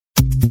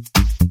Hey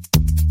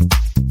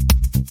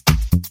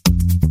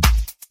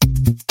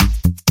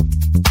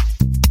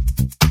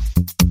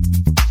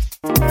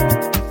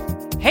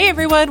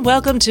everyone,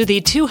 welcome to the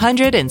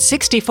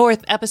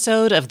 264th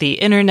episode of the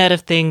Internet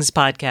of Things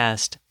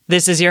podcast.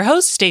 This is your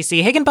host,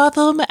 Stacey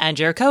Higginbotham, and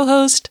your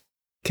co-host,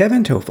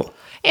 Kevin Toffel.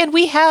 And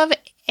we have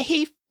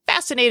a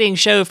fascinating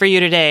show for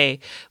you today.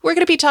 We're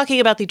going to be talking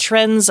about the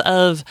trends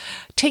of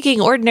taking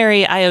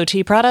ordinary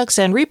IoT products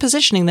and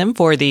repositioning them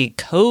for the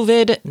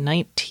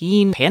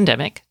COVID-19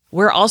 pandemic.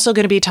 We're also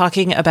going to be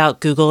talking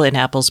about Google and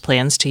Apple's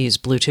plans to use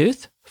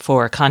Bluetooth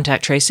for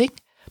contact tracing.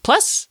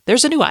 Plus,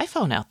 there's a new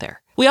iPhone out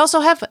there. We also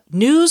have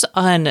news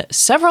on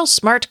several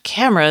smart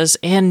cameras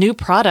and new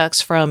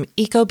products from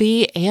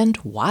Ecobee and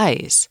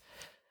Wyze.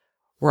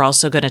 We're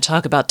also going to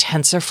talk about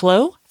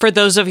TensorFlow for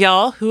those of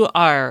y'all who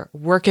are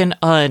working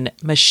on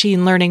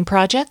machine learning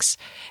projects.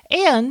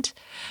 And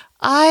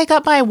I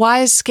got my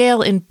Wyze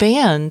scale in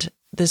band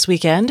this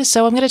weekend,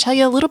 so I'm going to tell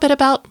you a little bit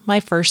about my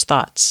first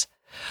thoughts.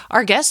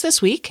 Our guest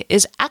this week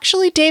is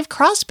actually Dave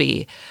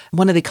Crosby,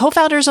 one of the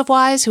co-founders of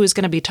Wyze, who is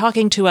going to be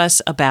talking to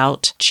us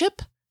about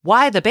Chip,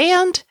 Why the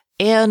Band,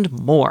 and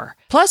more.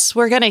 Plus,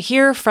 we're going to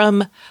hear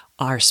from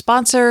our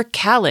sponsor,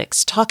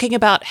 Calix, talking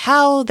about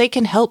how they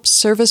can help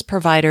service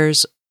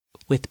providers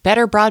with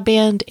better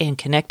broadband and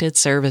connected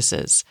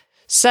services.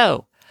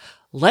 So,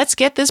 let's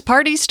get this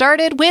party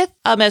started with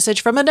a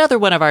message from another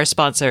one of our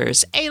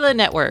sponsors, Ayla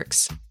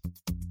Networks.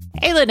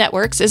 Ayla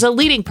Networks is a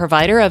leading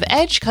provider of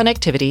edge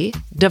connectivity,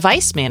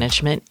 device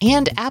management,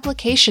 and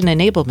application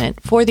enablement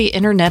for the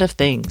Internet of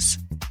Things.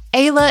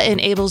 Ayla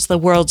enables the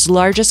world's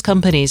largest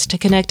companies to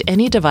connect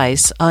any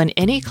device on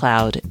any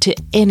cloud to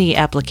any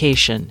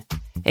application.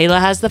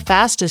 Ayla has the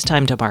fastest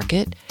time to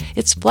market,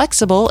 it's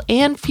flexible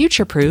and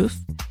future-proof.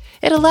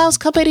 It allows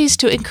companies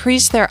to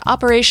increase their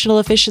operational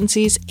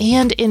efficiencies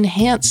and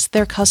enhance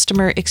their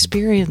customer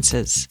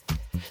experiences.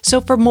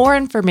 So for more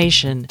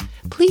information,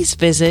 please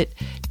visit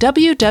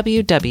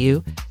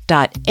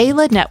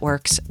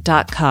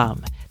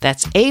www.aylanetworks.com.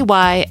 That's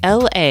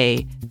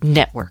AYLA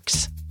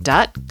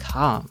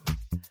networks.com.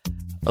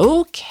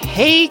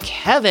 Okay,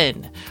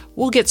 Kevin,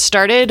 we'll get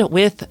started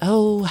with,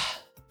 a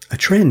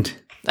trend.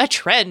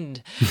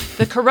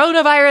 The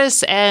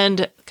coronavirus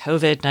and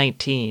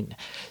COVID-19.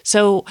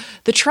 So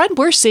the trend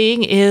we're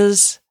seeing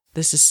is,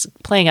 this is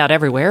playing out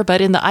everywhere,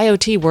 but in the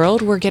IoT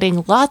world, we're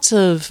getting lots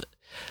of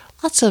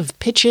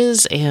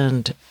pitches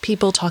and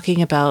people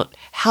talking about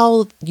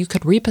how you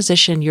could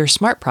reposition your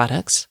smart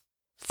products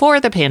for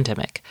the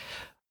pandemic.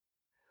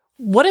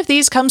 One of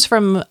these comes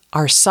from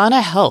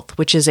Arsana Health,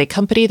 which is a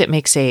company that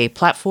makes a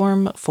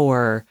platform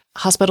for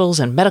hospitals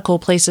and medical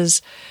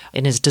places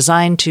and is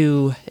designed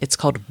to, it's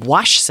called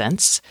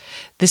WashSense.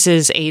 This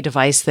is a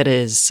device that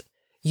is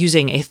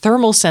using a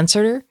thermal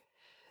sensor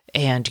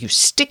and you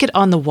stick it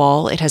on the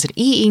wall. It has an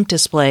e-ink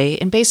display,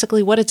 and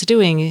basically what it's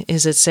doing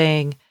is it's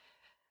saying,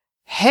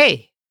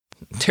 hey,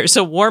 there's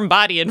a warm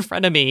body in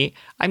front of me.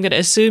 I'm going to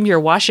assume you're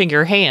washing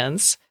your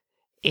hands.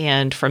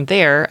 And from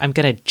there, I'm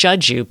going to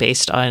judge you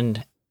based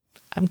on,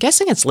 I'm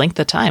guessing it's length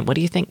of time. What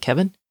do you think,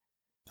 Kevin?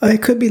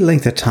 It could be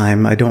length of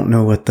time. I don't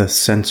know what the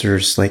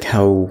sensors, like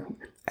how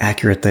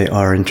accurate they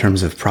are in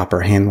terms of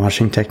proper hand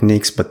washing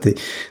techniques, but the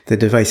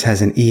device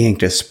has an e-ink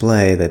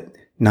display that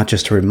not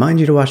just to remind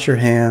you to wash your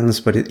hands,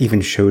 but it even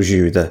shows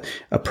you the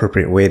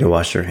appropriate way to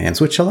wash your hands,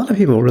 which a lot of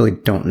people really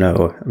don't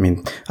know. I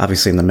mean,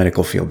 obviously in the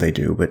medical field they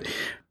do, but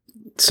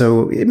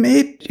so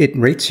it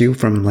rates you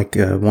from like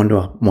 1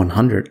 to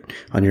 100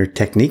 on your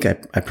technique,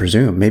 I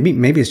presume.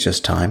 Maybe it's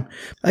just time.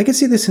 I can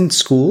see this in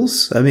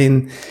schools. I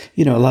mean,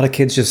 a lot of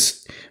kids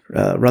just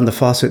run the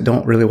faucet,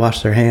 don't really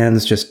wash their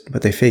hands,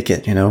 but they fake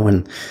it,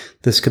 and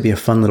this could be a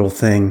fun little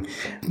thing.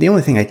 The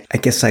only thing I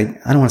guess I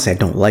don't want to say I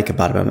don't like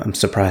about it, but I'm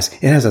surprised.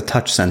 It has a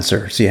touch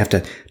sensor, so you have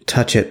to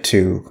touch it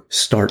to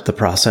start the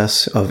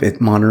process of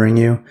it monitoring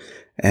you.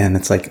 And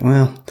it's like,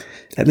 well,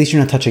 at least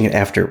you're not touching it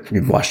after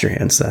you've washed your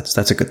hands.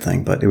 That's a good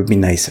thing, but it would be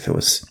nice if it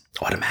was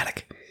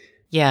automatic.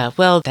 Yeah,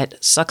 well,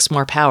 that sucks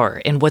more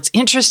power. And what's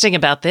interesting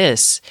about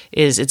this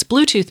is it's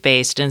Bluetooth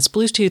based and it's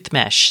Bluetooth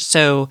mesh.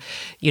 So,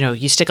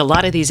 you stick a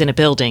lot of these in a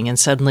building and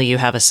suddenly you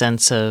have a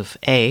sense of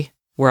A,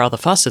 where all the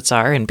faucets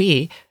are, and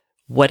B,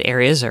 what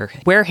areas or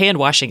where hand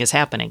washing is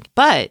happening.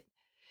 But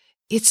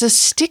it's a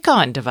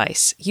stick-on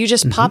device. You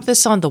just pop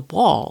this on the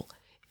wall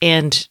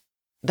and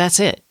that's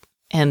it.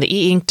 And the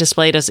e-ink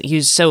display doesn't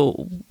use, so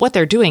what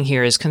they're doing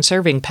here is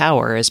conserving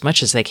power as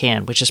much as they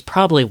can, which is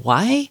probably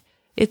why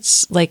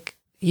it's like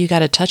you got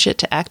to touch it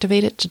to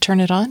activate it to turn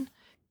it on.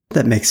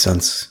 That makes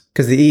sense.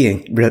 Because the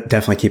e-ink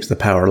definitely keeps the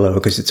power low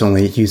because it's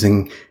only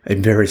using a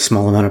very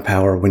small amount of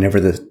power whenever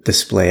the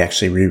display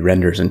actually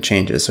re-renders and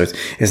changes. So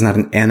it's not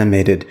an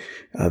animated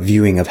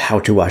viewing of how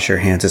to wash your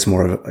hands. It's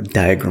more of a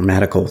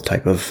diagrammatical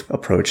type of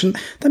approach. And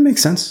that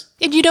makes sense.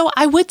 And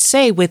I would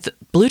say with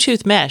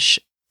Bluetooth mesh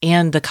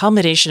and the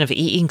combination of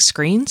e-ink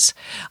screens,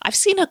 I've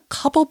seen a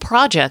couple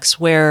projects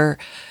where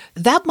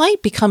that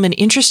might become an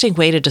interesting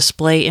way to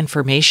display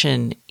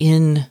information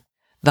in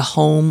the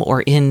home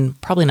or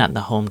probably not in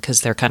the home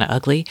because they're kind of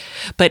ugly,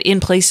 but in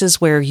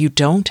places where you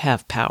don't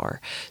have power.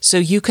 So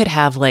you could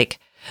have like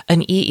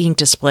an e-ink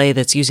display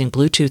that's using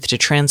Bluetooth to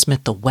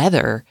transmit the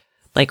weather,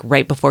 like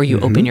right before you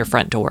open your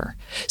front door.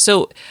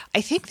 So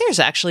I think there's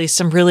actually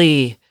some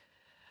really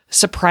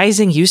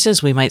surprising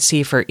uses we might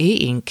see for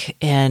e-ink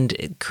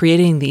and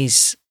creating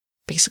these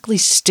basically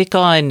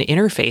stick-on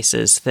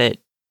interfaces that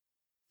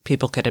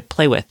people could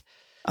play with.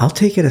 I'll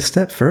take it a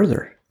step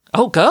further.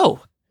 Oh,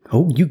 go.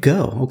 Oh, you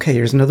go. Okay,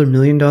 here's another $1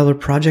 million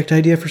project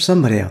idea for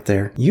somebody out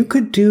there. You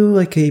could do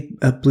like a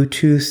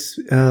Bluetooth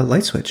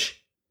light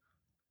switch.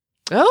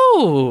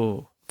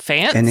 Oh,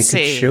 fancy. And it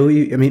could show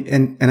you, I mean,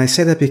 and I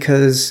say that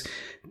because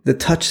the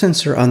touch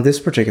sensor on this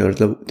particular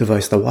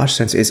device, the Wash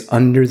Sense, is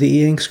under the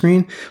e-ink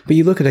screen. But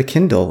you look at a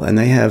Kindle and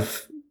they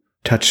have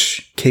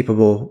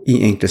touch-capable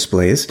e-ink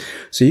displays.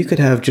 So you could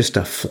have just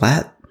a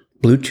flat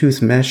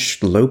Bluetooth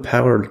mesh,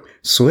 low-powered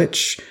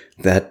switch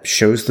that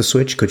shows the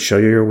switch, could show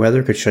you your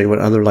weather, could show you what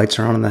other lights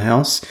are on in the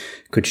house,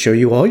 could show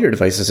you all your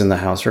devices in the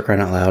house for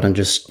crying out loud and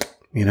just,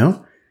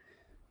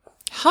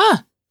 Huh.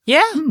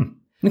 Yeah.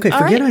 Okay,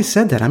 forget I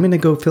said that. I'm going to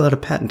go fill out a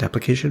patent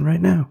application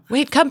right now.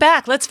 Wait, come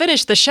back. Let's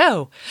finish the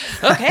show.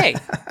 Okay.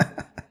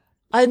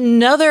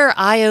 Another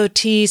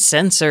IoT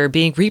sensor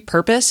being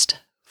repurposed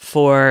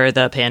for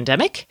the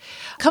pandemic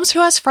comes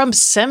to us from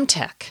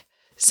Semtech.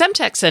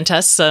 Semtech sent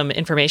us some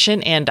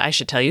information, and I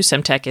should tell you,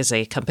 Semtech is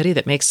a company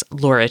that makes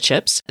LoRa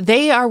chips.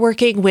 They are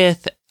working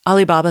with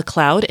Alibaba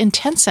Cloud and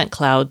Tencent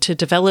Cloud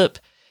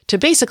to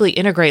basically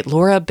integrate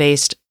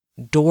LoRa-based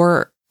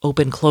door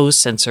open-close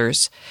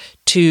sensors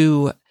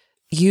to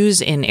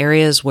use in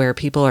areas where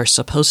people are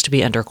supposed to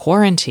be under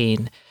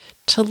quarantine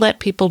to let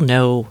people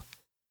know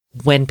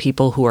when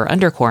people who are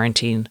under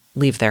quarantine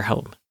leave their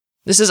home.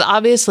 This is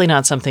obviously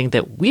not something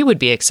that we would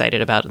be excited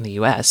about in the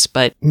US,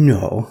 but...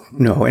 No.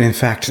 And in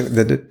fact,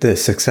 the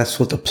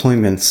successful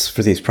deployments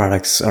for these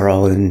products are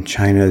all in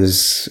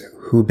China's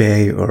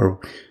Hubei or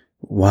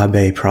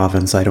Hubei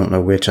province. I don't know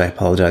which. I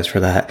apologize for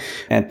that.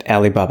 And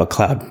Alibaba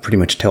Cloud pretty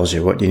much tells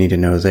you what you need to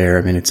know there.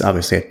 I mean, it's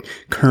obviously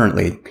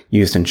currently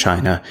used in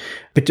China.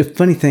 But the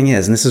funny thing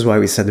is, and this is why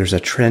we said there's a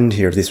trend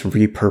here, this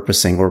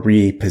repurposing or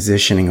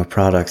repositioning of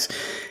products.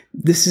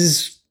 This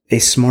is a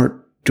smart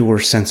door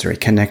sensor, a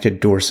connected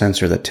door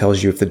sensor that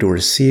tells you if the door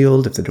is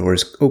sealed, if the door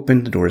is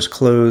open, the door is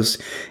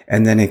closed,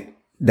 and then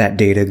that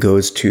data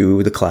goes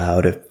to the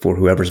cloud for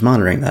whoever's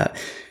monitoring that.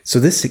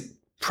 So this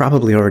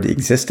probably already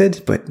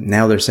existed, but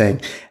now they're saying,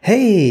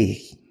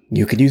 hey,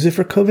 you could use it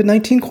for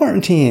COVID-19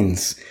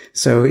 quarantines.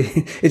 So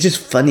it's just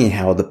funny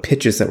how the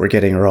pitches that we're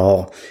getting are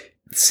all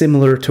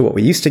similar to what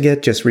we used to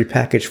get, just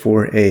repackaged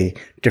for a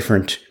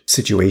different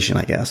situation,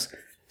 I guess.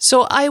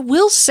 So I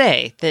will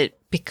say that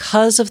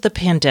because of the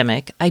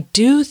pandemic, I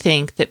do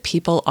think that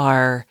people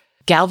are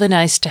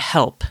galvanized to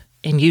help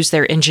and use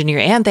their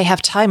engineering, and they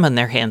have time on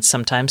their hands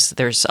sometimes.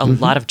 There's a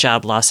lot of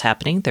job loss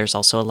happening. There's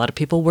also a lot of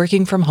people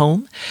working from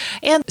home,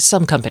 and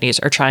some companies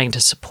are trying to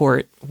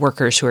support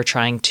workers who are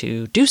trying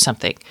to do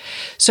something.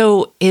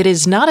 So it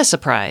is not a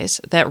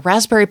surprise that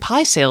Raspberry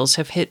Pi sales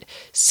have hit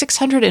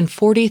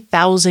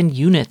 640,000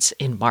 units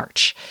in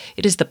March.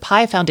 It is the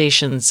Pi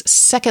Foundation's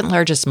second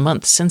largest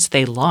month since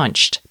they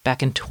launched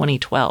back in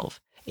 2012.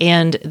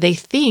 And they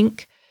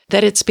think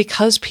that it's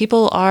because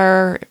people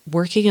are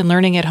working and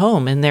learning at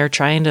home and they're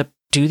trying to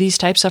do these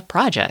types of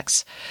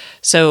projects.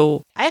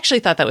 So I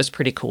actually thought that was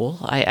pretty cool.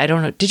 I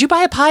don't know. Did you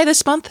buy a Pi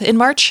this month in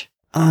March?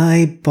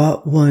 I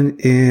bought one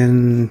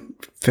in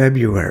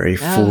February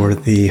for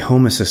the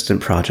Home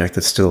Assistant project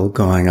that's still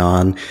going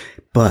on.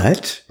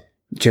 But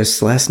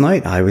just last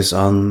night, I was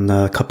on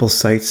a couple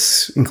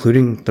sites,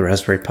 including the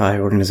Raspberry Pi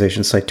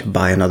organization site, to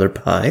buy another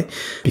Pi.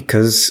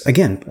 Because,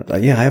 again, I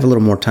have a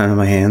little more time on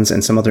my hands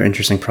and some other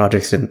interesting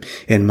projects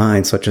in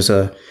mind, such as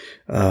a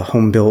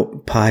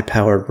home-built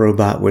Pi-powered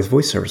robot with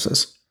voice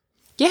services.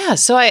 Yeah,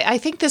 so I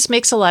think this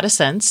makes a lot of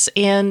sense,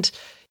 and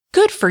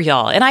good for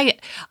y'all. And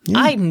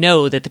I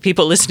know that the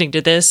people listening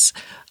to this,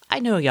 I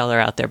know y'all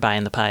are out there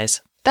buying the Pis.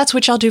 That's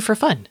what y'all do for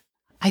fun.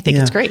 I think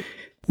it's great.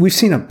 We've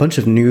seen a bunch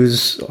of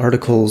news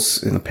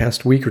articles in the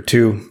past week or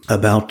two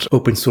about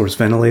open source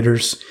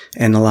ventilators,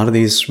 and a lot of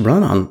these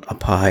run on a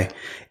Pi.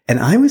 And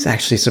I was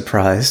actually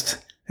surprised,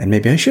 and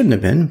maybe I shouldn't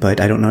have been, but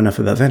I don't know enough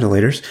about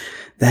ventilators,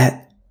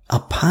 that a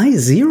Pi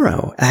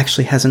Zero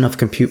actually has enough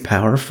compute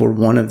power for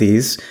one of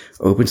these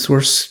open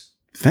source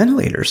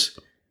ventilators.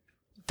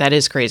 That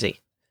is crazy.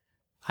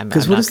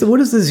 Because what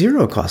does the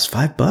Zero cost?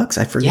 $5?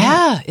 I forget.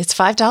 Yeah, it's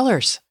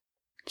 $5.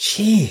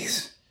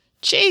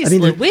 Jeez, I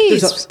mean,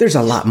 Louise. There's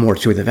a lot more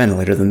to the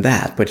ventilator than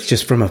that, but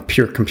just from a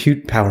pure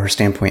compute power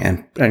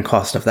standpoint and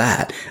cost of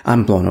that,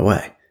 I'm blown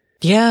away.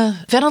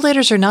 Yeah,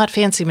 ventilators are not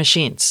fancy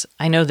machines.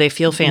 I know they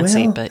feel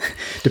fancy, but...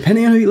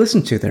 Depending on who you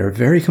listen to, they're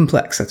very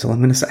complex. That's all I'm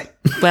going to say.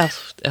 Well,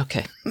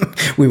 okay.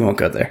 We won't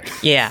go there.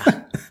 Yeah.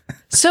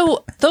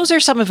 So those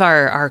are some of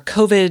our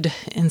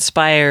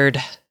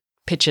COVID-inspired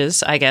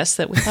pitches, I guess,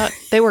 that we thought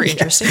they were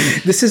interesting.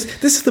 This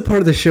is the part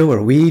of the show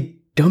where we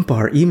dump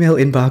our email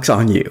inbox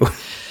on you.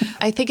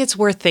 I think it's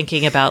worth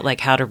thinking about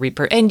like how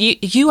to and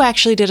you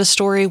actually did a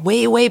story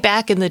way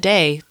back in the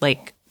day,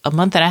 like a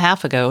month and a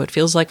half ago, it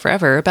feels like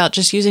forever, about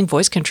just using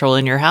voice control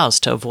in your house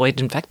to avoid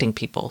infecting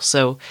people.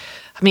 So,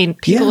 I mean,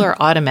 people are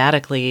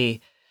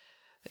automatically,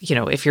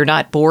 if you're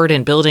not bored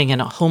and building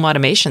a home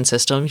automation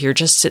system, you're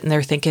just sitting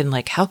there thinking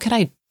like, how can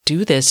I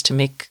do this to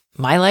make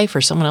my life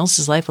or someone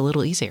else's life a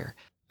little easier?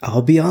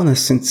 I'll be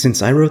honest,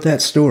 since I wrote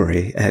that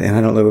story, and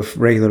I don't know if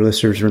regular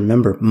listeners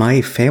remember,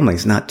 my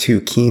family's not too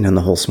keen on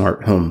the whole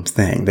smart home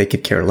thing. They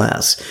could care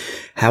less.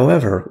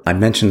 However, I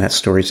mentioned that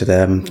story to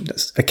them.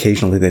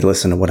 Occasionally they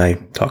listen to what I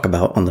talk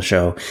about on the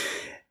show,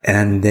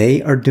 and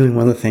they are doing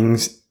one of the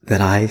things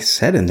that I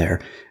said in there.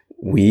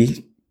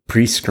 We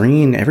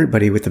pre-screen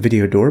everybody with the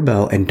video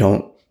doorbell and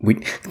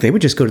they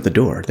would just go to the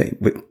door.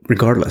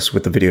 Regardless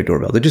with the video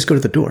doorbell, they just go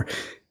to the door.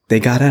 They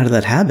got out of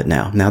that habit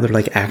now. Now they're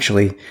like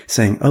actually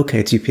saying,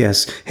 okay, it's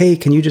UPS. Hey,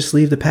 can you just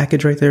leave the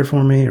package right there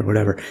for me or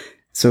whatever?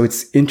 So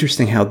it's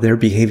interesting how their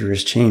behavior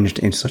has changed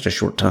in such a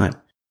short time.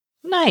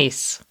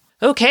 Nice.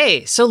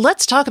 Okay, so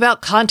let's talk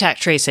about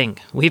contact tracing.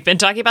 We've been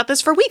talking about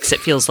this for weeks, it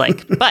feels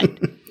like. But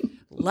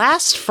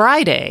last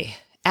Friday,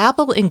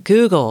 Apple and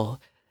Google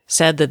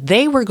said that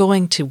they were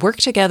going to work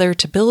together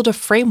to build a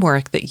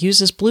framework that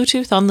uses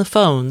Bluetooth on the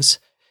phones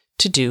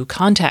to do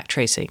contact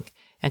tracing.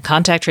 And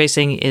contact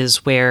tracing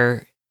is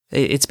where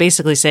it's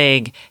basically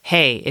saying,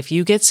 hey, if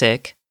you get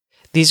sick,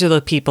 these are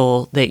the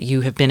people that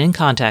you have been in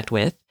contact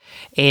with,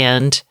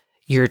 and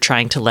you're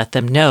trying to let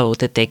them know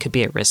that they could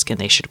be at risk and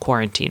they should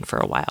quarantine for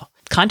a while.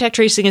 Contact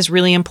tracing is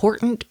really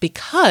important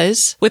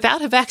because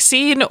without a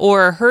vaccine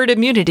or herd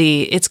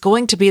immunity, it's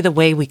going to be the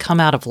way we come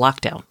out of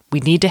lockdown. We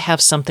need to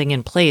have something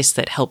in place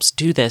that helps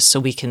do this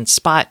so we can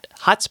spot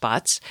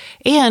hotspots,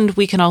 and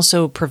we can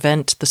also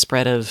prevent the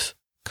spread of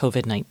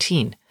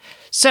COVID-19.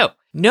 So,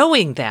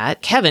 knowing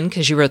that, Kevin,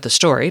 because you wrote the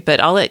story, but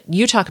I'll let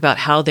you talk about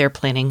how they're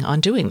planning on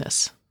doing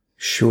this.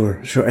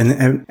 Sure.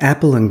 And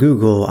Apple and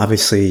Google,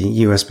 obviously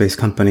US-based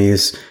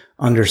companies,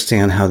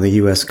 understand how the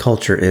US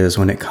culture is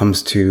when it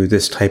comes to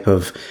this type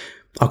of,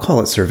 I'll call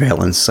it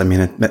surveillance. I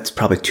mean, that's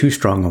probably too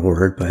strong a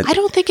word, but I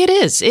don't think it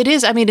is. It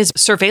is. I mean, it's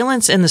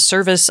surveillance in the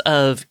service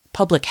of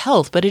public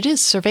health, but it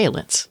is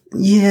surveillance.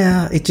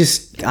 Yeah,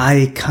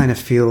 I kind of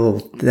feel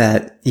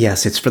that,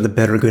 yes, it's for the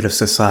better good of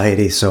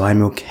society. So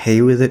I'm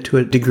okay with it to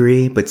a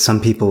degree, but some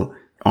people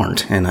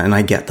aren't. And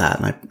I get that.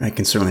 And I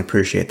can certainly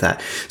appreciate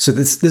that. So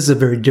this is a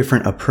very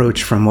different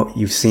approach from what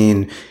you've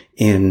seen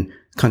in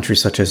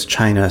countries such as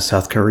China,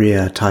 South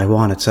Korea,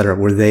 Taiwan, etc.,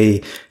 where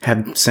they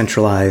have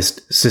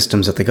centralized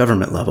systems at the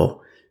government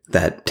level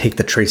that take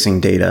the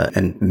tracing data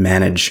and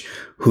manage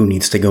who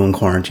needs to go in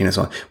quarantine and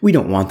so on. We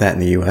don't want that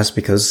in the US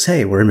because,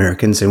 hey, we're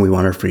Americans and we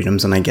want our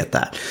freedoms, and I get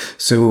that.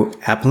 So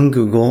Apple and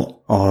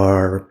Google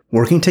are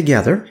working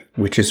together,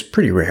 which is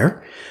pretty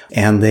rare,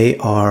 and they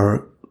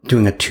are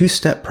doing a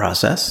two-step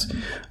process.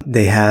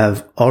 They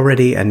have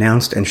already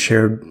announced and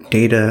shared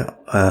data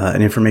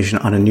and information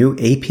on a new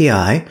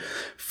API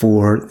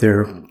for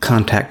their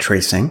contact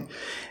tracing.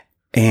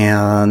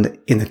 And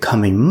in the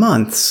coming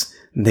months,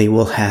 they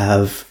will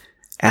have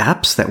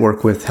apps that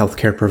work with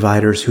healthcare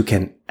providers who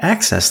can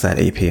access that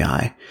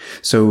API.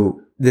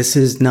 So this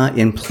is not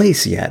in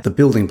place yet. The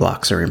building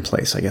blocks are in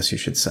place, I guess you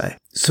should say.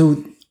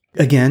 So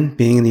again,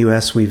 being in the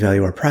US, we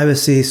value our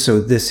privacy.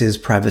 So this is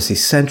privacy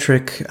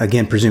centric.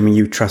 Again, presuming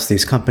you trust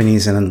these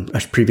companies. And in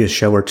a previous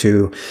show or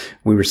two,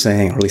 we were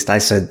saying, or at least I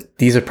said,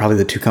 these are probably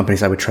the two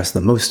companies I would trust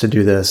the most to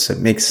do this. It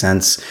makes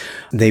sense.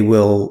 They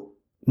will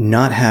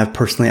not have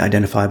personally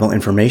identifiable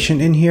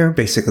information in here.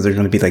 Basically, they're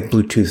going to be like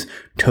Bluetooth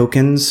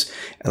tokens,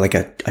 like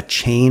a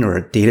chain or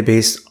a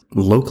database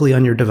locally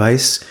on your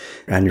device,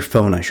 on your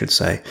phone, I should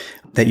say,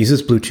 that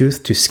uses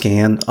Bluetooth to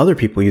scan other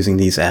people using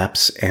these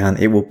apps. And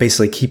it will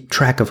basically keep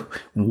track of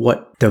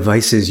what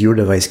devices your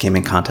device came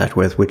in contact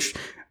with, which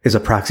is a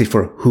proxy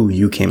for who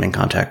you came in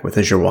contact with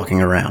as you're walking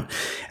around.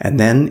 And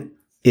then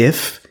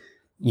if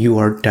you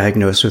are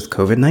diagnosed with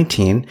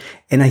COVID-19,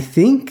 and I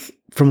think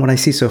from what I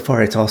see so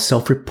far, it's all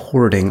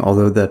self-reporting,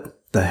 although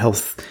the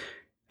health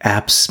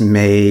apps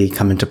may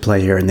come into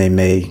play here and they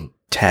may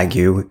tag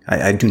you.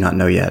 I do not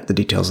know yet the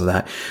details of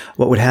that.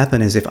 What would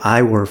happen is if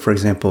I were, for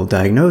example,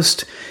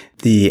 diagnosed,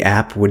 the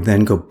app would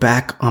then go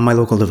back on my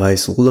local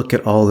device, look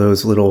at all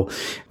those little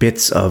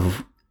bits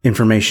of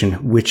information,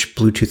 which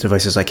Bluetooth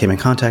devices I came in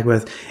contact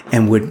with,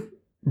 and would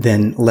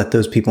then let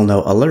those people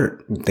know,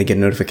 alert. They get a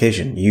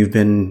notification. You've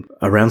been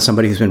around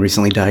somebody who's been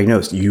recently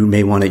diagnosed. You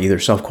may want to either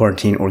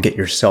self-quarantine or get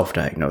yourself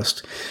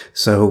diagnosed.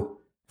 So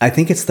I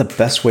think it's the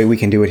best way we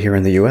can do it here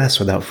in the US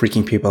without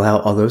freaking people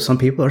out, although some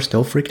people are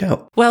still freaked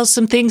out. Well,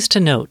 some things to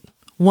note.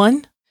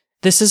 1,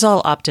 this is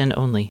all opt-in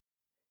only.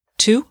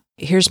 2,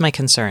 here's my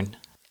concern.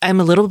 I'm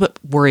a little bit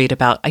worried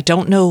about, I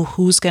don't know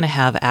who's going to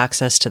have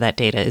access to that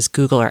data. Is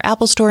Google or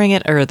Apple storing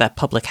it, or that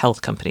public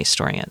health company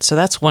storing it? So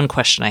that's one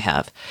question I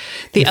have.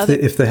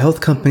 If the health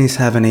companies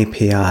have an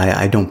API,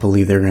 I don't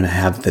believe they're going to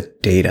have the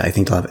data. I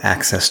think they'll have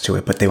access to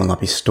it, but they will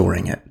not be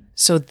storing it.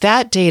 So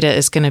that data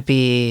is going to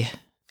be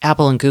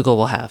Apple and Google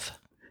will have.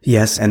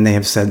 Yes, and they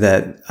have said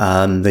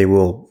that they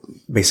will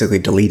basically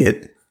delete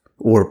it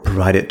or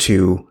provide it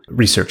to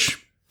research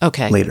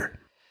later.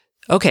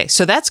 Okay,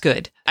 so that's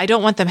good. I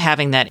don't want them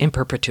having that in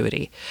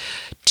perpetuity.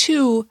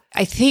 2,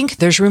 I think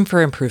there's room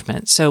for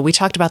improvement. So we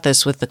talked about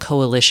this with the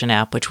Coalition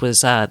app, which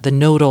was the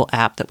nodal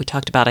app that we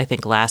talked about, I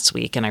think, last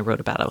week, and I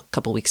wrote about a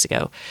couple weeks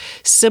ago.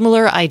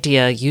 Similar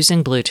idea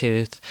using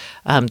Bluetooth.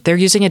 They're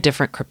using a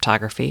different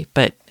cryptography,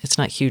 but it's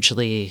not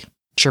hugely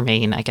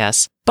germane, I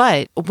guess.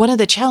 But one of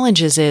the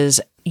challenges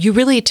is you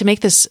really, to make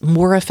this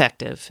more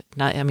effective,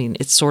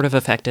 it's sort of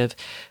effective,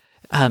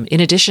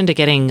 in addition to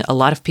getting a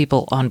lot of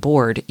people on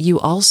board, you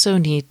also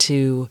need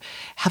to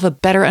have a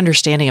better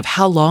understanding of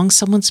how long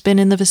someone's been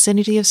in the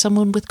vicinity of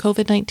someone with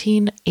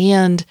COVID-19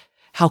 and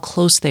how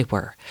close they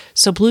were.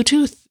 So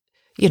Bluetooth,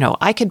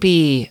 I could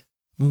be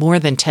more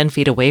than 10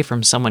 feet away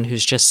from someone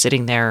who's just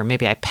sitting there, or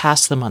maybe I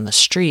pass them on the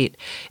street,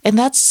 and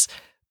that's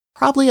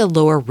probably a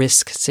lower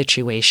risk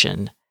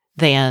situation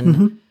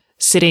than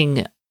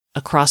sitting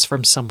across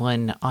from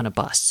someone on a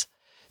bus.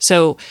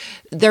 So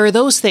there are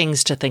those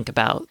things to think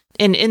about.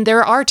 And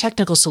there are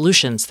technical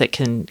solutions that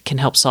can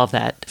help solve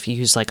that. If you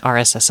use like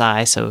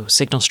RSSI, so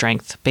signal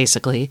strength,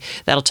 basically,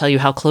 that'll tell you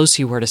how close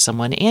you were to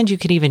someone. And you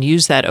can even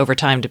use that over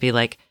time to be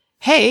like,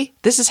 hey,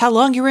 this is how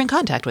long you were in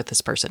contact with this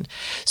person.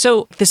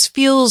 So this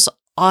feels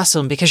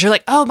awesome because you're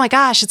like, oh my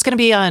gosh, it's going to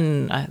be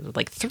on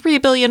like 3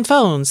 billion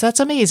phones. That's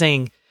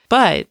amazing.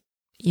 But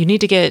you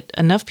need to get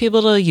enough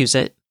people to use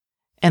it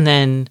and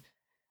then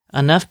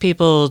enough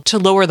people to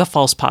lower the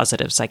false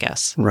positives, I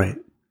guess. Right.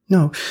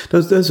 No,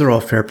 those are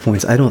all fair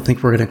points. I don't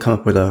think we're going to come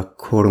up with a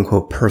quote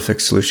unquote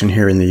perfect solution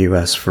here in the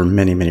US for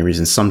many, many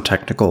reasons, some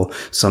technical,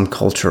 some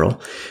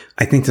cultural.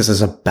 I think this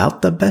is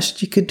about the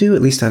best you could do,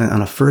 at least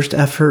on a first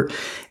effort.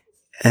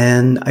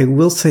 And I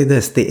will say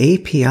this, the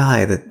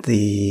API that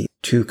the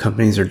two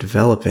companies are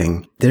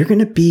developing, they're going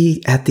to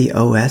be at the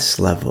OS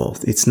level.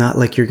 It's not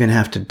like you're going to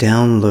have to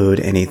download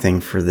anything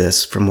for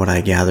this, from what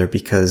I gather,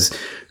 because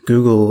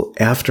Google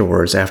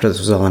afterwards, after this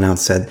was all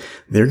announced, said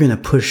they're going to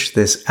push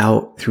this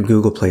out through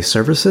Google Play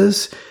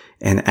services.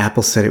 And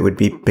Apple said it would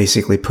be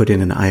basically put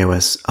in an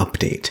iOS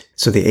update.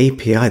 So the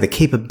API, the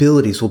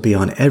capabilities will be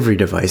on every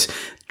device.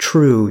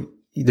 True,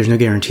 there's no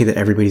guarantee that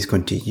everybody's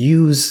going to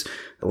use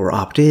or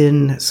opt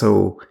in.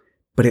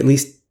 But at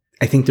least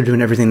I think they're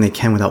doing everything they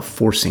can without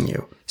forcing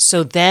you.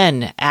 So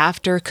then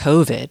after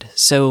COVID,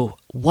 so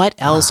what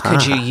else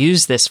could you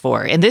use this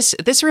for? And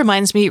this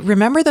reminds me,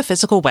 remember the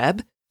physical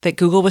web that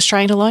Google was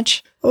trying to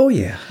launch? Oh,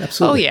 yeah,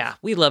 absolutely. Oh, yeah.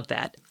 We love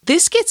that.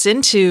 This gets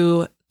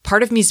into,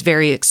 part of me's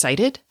very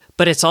excited,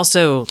 but it's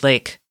also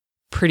like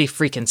pretty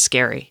freaking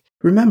scary.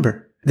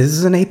 Remember, this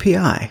is an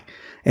API,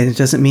 and it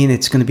doesn't mean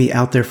it's going to be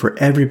out there for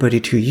everybody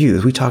to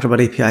use. We talked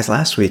about APIs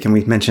last week, and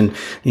we mentioned,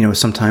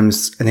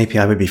 sometimes an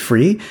API would be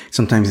free.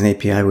 Sometimes an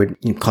API would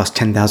cost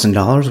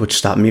 $10,000, which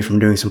stopped me from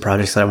doing some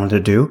projects that I wanted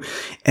to do.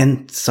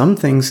 And some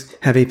things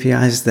have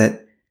APIs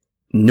that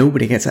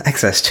nobody gets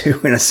access to,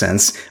 in a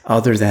sense,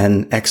 other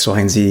than X, Y,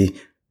 and Z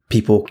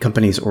people,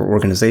 companies, or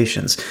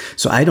organizations.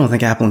 So I don't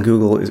think Apple and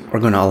Google are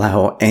going to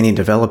allow any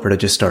developer to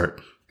just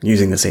start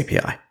using this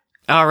API.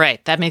 All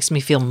right. That makes me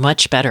feel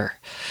much better.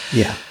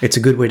 Yeah. It's a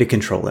good way to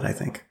control it, I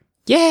think.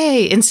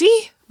 Yay. And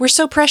see, we're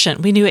so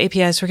prescient. We knew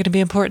APIs were going to be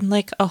important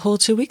like a whole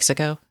 2 weeks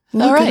ago.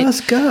 Look at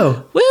us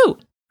go. Woo.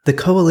 The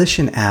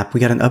Coalition app, we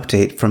got an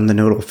update from the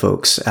Nodal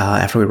folks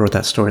after we wrote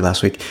that story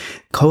last week.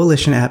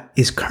 Coalition app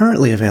is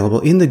currently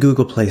available in the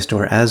Google Play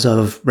Store as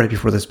of right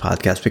before this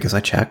podcast, because I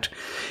checked.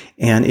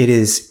 And it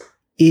is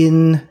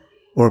in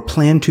or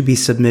planned to be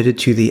submitted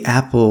to the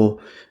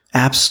Apple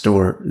App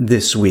Store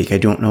this week. I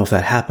don't know if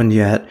that happened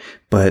yet,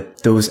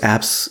 but those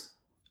apps,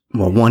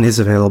 well, one is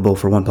available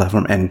for one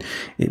platform, and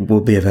it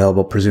will be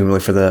available presumably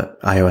for the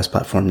iOS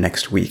platform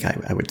next week,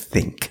 I would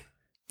think.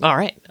 All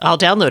right. I'll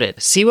download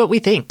it. See what we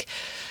think.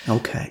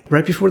 Okay.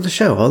 Right before the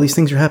show. All these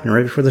things are happening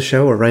right before the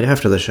show or right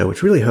after the show,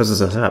 which really hoses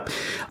us up.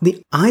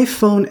 The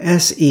iPhone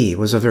SE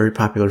was a very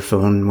popular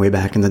phone way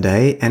back in the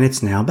day, and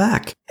it's now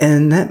back.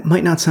 And that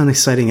might not sound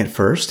exciting at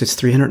first. It's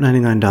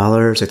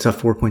 $399. It's a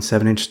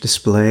 4.7-inch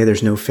display.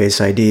 There's no Face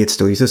ID. It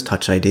still uses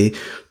Touch ID.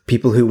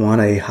 People who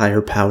want a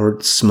higher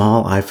powered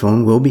small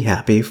iPhone will be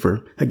happy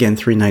for, again,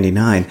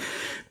 $399.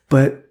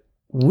 But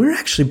we're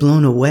actually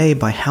blown away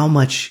by how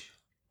much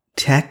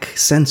tech,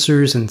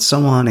 sensors, and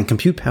so on, and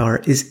compute power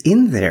is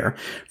in there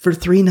for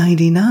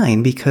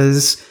 $399,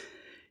 because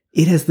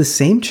it has the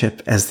same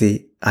chip as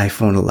the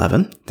iPhone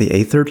 11, the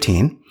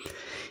A13.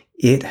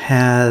 It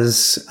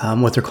has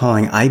what they're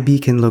calling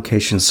iBeacon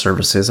location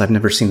services. I've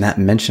never seen that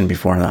mentioned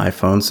before on the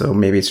iPhone, so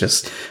maybe it's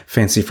just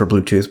fancy for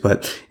Bluetooth.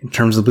 But in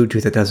terms of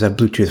Bluetooth, it does have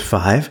Bluetooth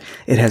 5.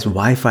 It has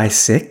Wi-Fi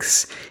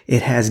 6.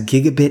 It has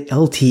gigabit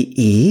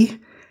LTE.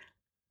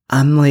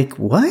 I'm like,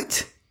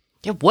 what?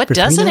 Yeah, what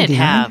doesn't it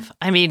have?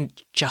 I mean,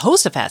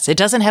 Jehoshaphat, it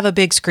doesn't have a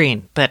big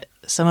screen, but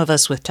some of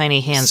us with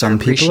tiny hands are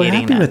appreciating that. Some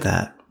people are happy with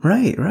that.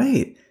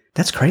 Right.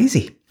 That's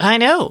crazy. I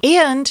know.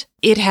 And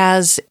it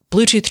has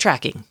Bluetooth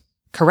tracking,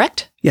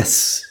 correct?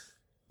 Yes.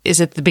 Is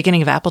it the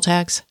beginning of Apple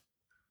tags?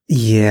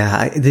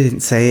 Yeah, they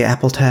didn't say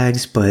Apple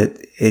tags, but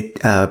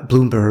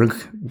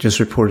Bloomberg just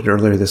reported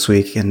earlier this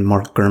week, and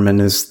Mark Gurman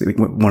is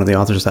one of the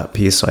authors of that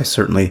piece, so I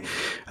certainly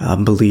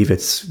believe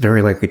it's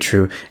very likely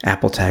true.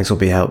 Apple tags will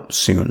be out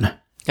soon.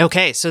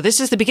 Okay, so this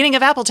is the beginning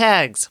of Apple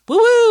tags.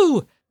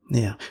 Woo-woo!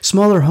 Yeah.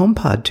 Smaller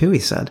HomePod, too, he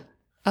said.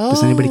 Oh.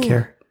 Does anybody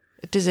care?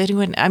 Does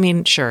anyone? I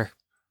mean, sure.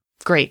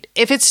 Great.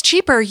 If it's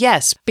cheaper,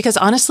 yes. Because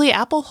honestly,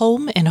 Apple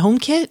Home and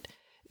HomeKit,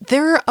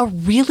 they're a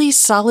really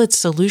solid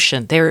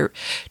solution. They're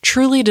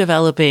truly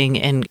developing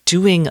and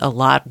doing a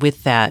lot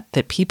with that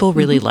people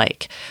really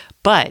like.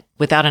 But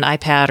without an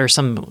iPad or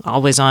some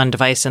always-on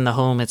device in the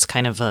home, it's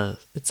a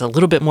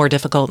little bit more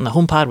difficult, and the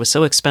HomePod was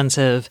so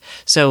expensive.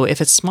 So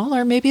if it's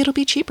smaller, maybe it'll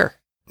be cheaper.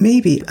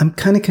 Maybe. I'm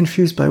kind of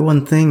confused by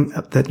one thing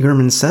that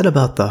Gurman said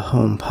about the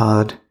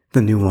HomePod,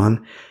 the new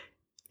one.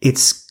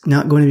 It's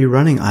not going to be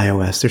running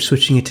iOS. They're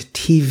switching it to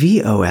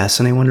tvOS,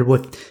 and I wonder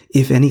what,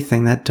 if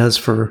anything, that does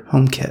for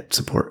HomeKit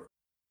support.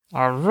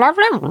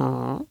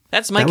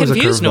 That's my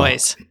confused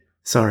noise.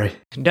 Sorry.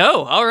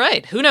 No, all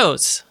right. Who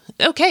knows?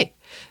 Okay.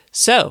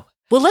 So,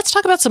 well, let's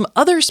talk about some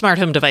other smart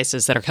home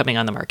devices that are coming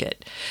on the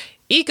market.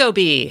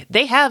 Ecobee,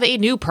 they have a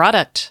new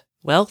product.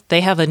 Well,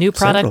 they have a new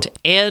product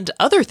and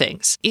other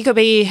things.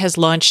 Ecobee has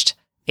launched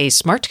a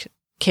smart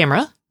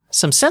camera,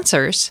 some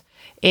sensors,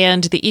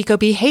 and the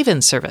Ecobee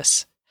Haven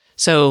service.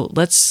 So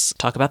let's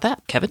talk about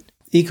that, Kevin.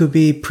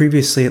 Ecobee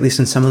previously, at least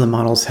in some of the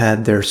models,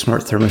 had their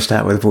smart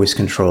thermostat with voice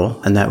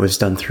control, and that was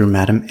done through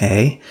Madam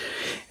A,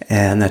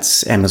 and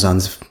that's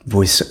Amazon's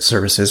voice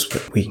services.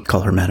 We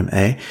call her Madam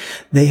A.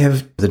 They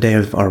have, the day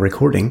of our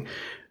recording,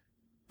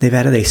 they've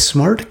added a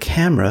smart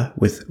camera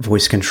with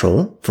voice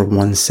control for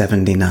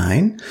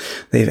 $179.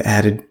 They've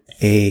added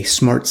a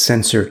smart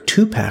sensor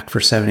 2-pack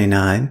for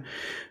 $79.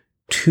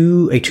 A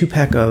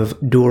 2-pack of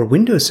door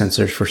window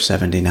sensors for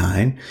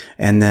 $79.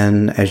 And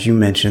then, as you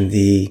mentioned,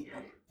 the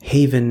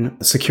Haven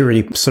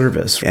security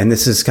service. And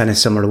this is kind of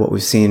similar to what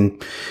we've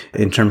seen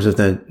in terms of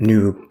the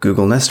new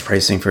Google Nest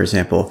pricing, for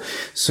example.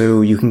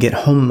 So you can get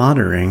home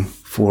monitoring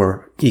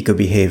for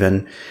Ecobee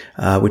Haven,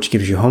 which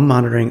gives you home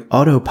monitoring,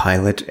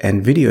 autopilot,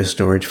 and video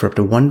storage for up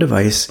to one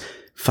device,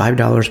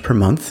 $5 per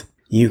month.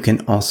 You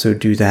can also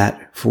do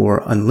that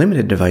for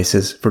unlimited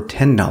devices for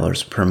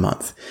 $10 per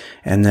month.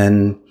 And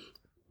then,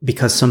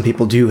 because some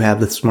people do have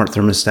the smart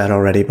thermostat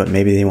already, but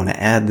maybe they want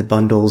to add the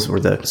bundles or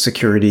the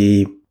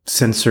security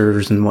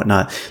sensors and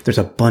whatnot, there's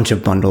a bunch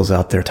of bundles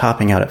out there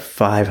topping out at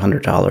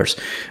 $500.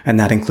 And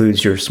that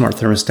includes your smart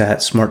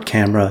thermostat, smart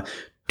camera,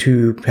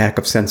 2-pack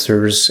of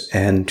sensors,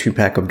 and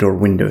 2-pack of door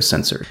window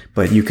sensor.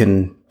 But you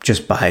can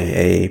just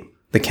buy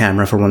the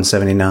camera for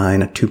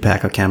 $179, a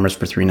 2-pack of cameras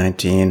for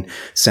 $319,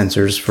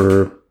 sensors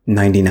for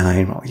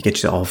 $99. Well, you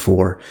get you all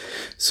 4.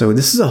 So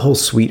this is a whole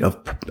suite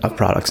of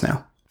products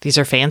now. These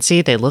are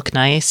fancy. They look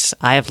nice.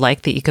 I have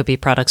liked the Ecobee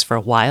products for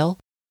a while.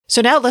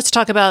 So now let's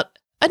talk about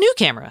a new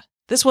camera.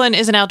 This one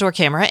is an outdoor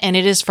camera, and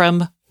it is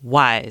from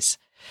Wyze.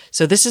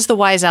 So this is the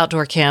Wyze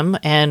Outdoor Cam,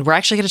 and we're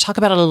actually going to talk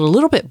about it a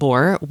little bit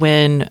more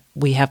when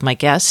we have my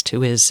guest,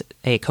 who is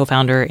a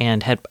co-founder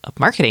and head of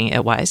marketing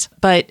at Wyze.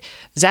 But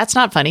Zat's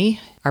Not Funny,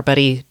 our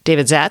buddy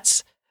David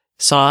Zatz,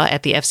 saw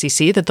at the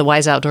FCC that the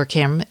Wyze Outdoor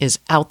Cam is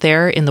out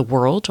there in the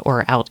world,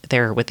 or out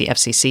there with the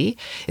FCC.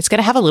 It's going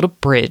to have a little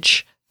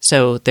bridge.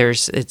 So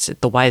it's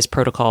the Wyze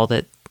protocol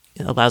that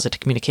allows it to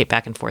communicate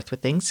back and forth with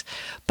things.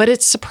 But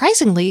it's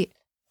surprisingly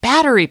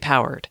battery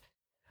powered,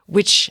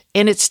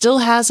 and it still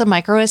has a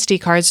micro SD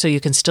card, so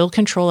you can still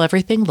control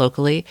everything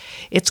locally.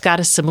 It's got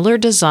a similar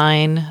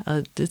design.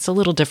 It's a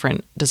little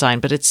different design,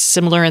 but it's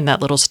similar in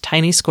that little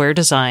tiny square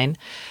design.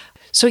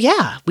 So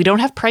yeah, we don't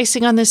have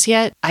pricing on this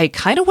yet. I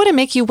kind of want to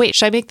make you wait.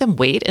 Should I make them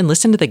wait and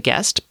listen to the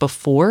guest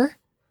before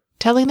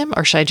telling them,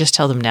 or should I just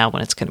tell them now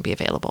when it's going to be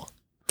available?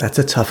 That's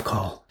a tough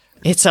call.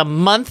 It's a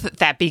month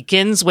that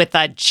begins with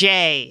a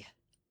J.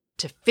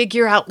 To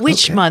figure out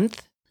which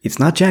month... It's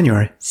not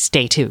January.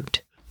 Stay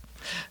tuned.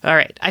 All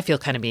right, I feel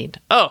kind of mean.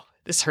 Oh,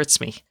 this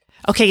hurts me.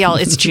 Okay, y'all,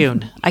 it's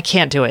June. I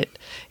can't do it.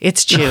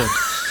 It's June.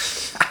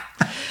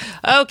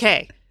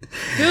 Okay,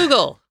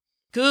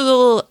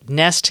 Google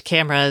Nest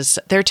cameras,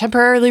 they're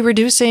temporarily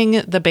reducing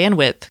the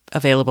bandwidth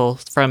available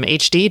from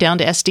HD down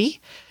to SD,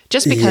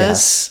 just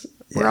because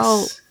we're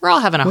all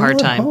having a hard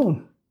time.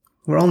 Home.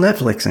 We're all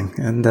Netflixing,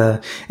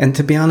 and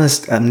to be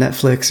honest,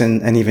 Netflix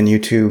and even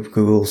YouTube,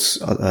 Google's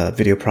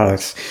video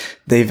products,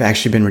 they've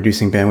actually been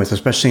reducing bandwidth,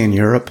 especially in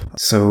Europe.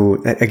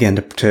 So again,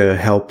 to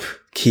help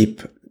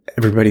keep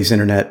everybody's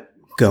internet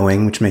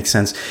going, which makes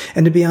sense.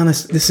 And to be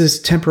honest, this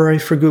is temporary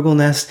for Google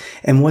Nest.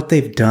 And what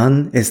they've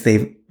done is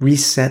they've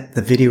reset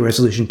the video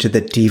resolution to the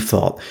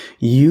default.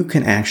 You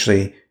can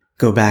actually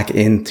go back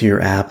into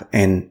your app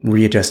and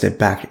readjust it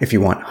back if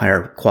you want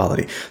higher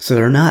quality. So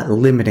they're not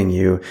limiting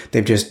you.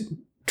 They've just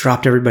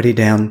dropped everybody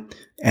down,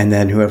 and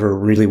then whoever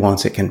really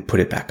wants it can put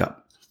it back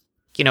up.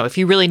 You know, if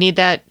you really need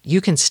that, you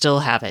can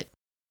still have it.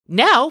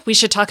 Now we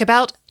should talk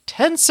about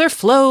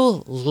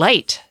TensorFlow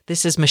Lite.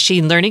 This is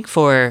machine learning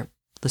for,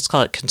 let's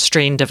call it,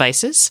 constrained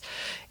devices.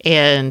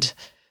 And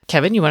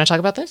Kevin, you want to talk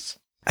about this?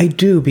 I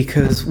do,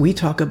 because we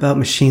talk about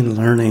machine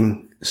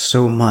learning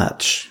so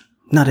much,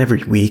 not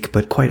every week,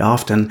 but quite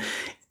often.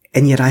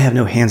 And yet I have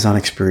no hands-on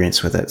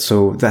experience with it.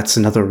 So that's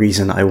another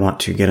reason I want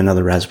to get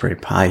another Raspberry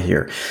Pi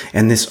here.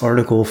 And this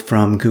article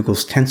from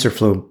Google's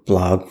TensorFlow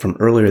blog from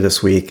earlier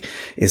this week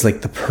is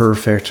like the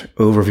perfect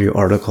overview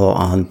article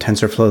on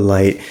TensorFlow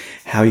Lite,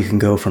 how you can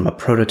go from a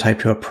prototype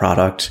to a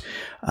product.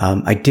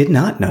 I did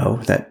not know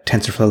that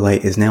TensorFlow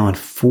Lite is now on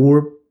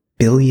 4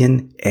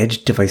 billion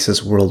edge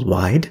devices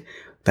worldwide.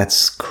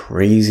 That's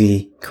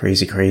crazy,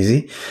 crazy,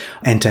 crazy.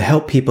 And to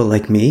help people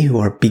like me who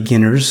are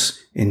beginners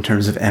in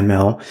terms of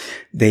ML,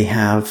 they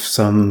have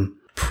some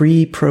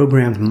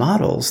pre-programmed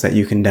models that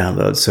you can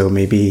download. So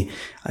maybe,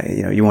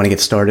 you want to get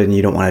started and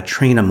you don't want to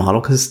train a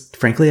model because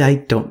frankly, I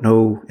don't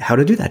know how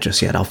to do that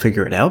just yet. I'll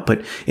figure it out.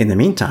 But in the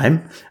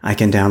meantime, I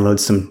can download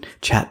some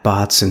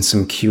chatbots and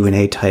some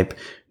Q&A type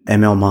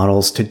ML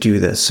models to do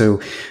this.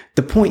 So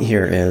the point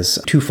here is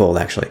twofold,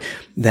 actually,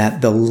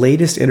 that the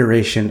latest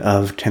iteration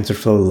of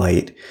TensorFlow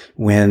Lite,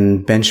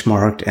 when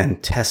benchmarked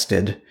and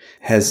tested,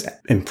 has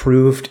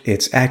improved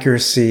its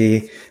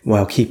accuracy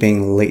while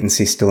keeping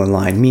latency still in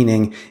line,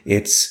 meaning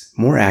it's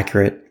more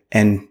accurate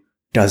and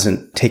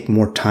doesn't take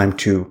more time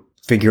to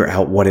figure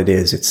out what it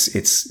is.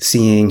 It's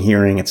seeing,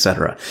 hearing,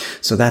 etc.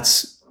 So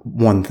that's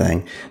one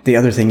thing. The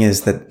other thing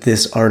is that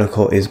this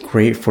article is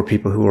great for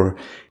people who are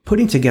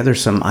putting together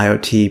some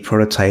IoT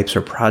prototypes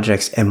or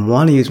projects and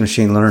want to use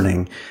machine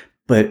learning,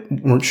 but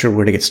weren't sure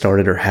where to get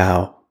started or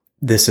how.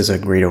 This is a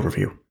great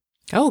overview.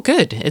 Oh,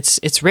 good.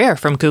 It's rare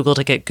from Google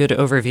to get good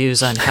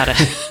overviews on how to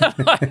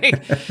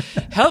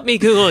help me,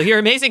 Google, your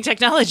amazing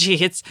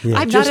technology.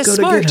 I'm not as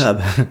smart. Just go to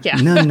GitHub. Yeah.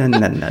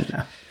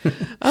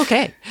 No.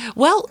 Okay.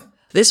 Well,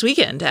 this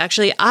weekend,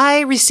 actually,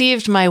 I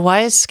received my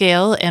Wyze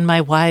scale and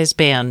my Wyze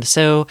band.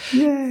 So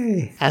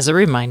yay. As a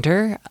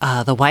reminder,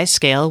 the Wyze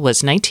scale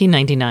was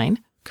 $19.99.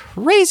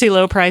 Crazy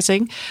low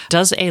pricing,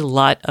 does a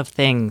lot of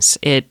things.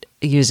 It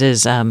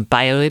uses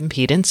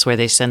bioimpedance, where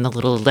they send the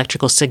little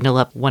electrical signal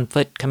up one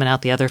foot coming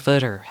out the other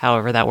foot, or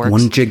however that works.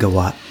 1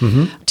 gigawatt.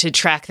 Mm-hmm. To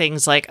track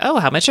things like,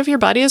 how much of your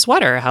body is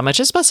water? How much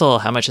is muscle?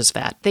 How much is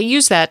fat? They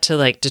use that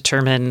to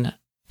determine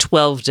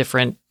 12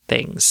 different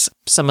things.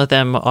 Some of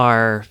them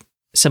are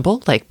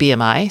simple, like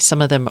BMI.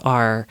 Some of them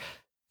are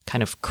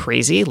kind of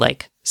crazy,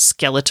 like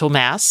skeletal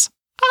mass.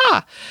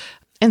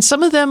 And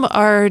some of them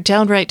are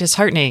downright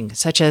disheartening,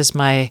 such as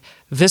my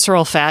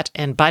visceral fat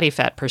and body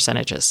fat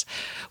percentages,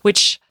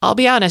 which, I'll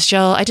be honest,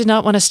 y'all, I did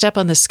not want to step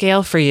on the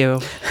scale for you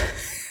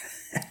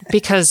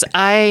because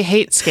I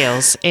hate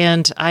scales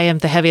and I am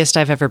the heaviest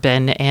I've ever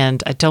been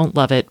and I don't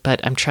love it,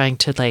 but I'm trying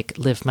to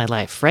live my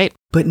life, right?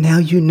 But now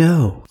you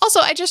know. Also,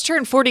 I just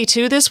turned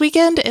 42 this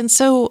weekend, and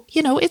so,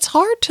 it's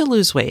hard to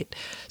lose weight.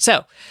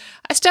 So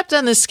I stepped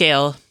on this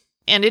scale.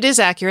 And it is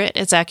accurate.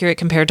 It's accurate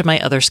compared to my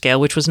other scale,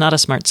 which was not a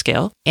smart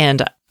scale.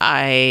 And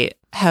I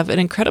have an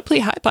incredibly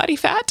high body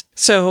fat.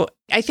 So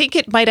I think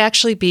it might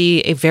actually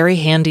be a very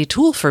handy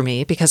tool for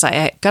me because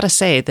I got to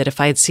say that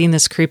if I had seen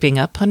this creeping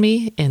up on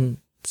me in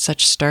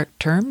such stark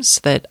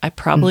terms, that I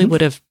probably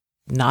would have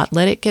not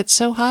let it get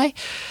so high.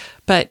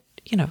 But,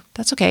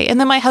 that's okay. And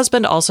then my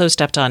husband also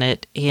stepped on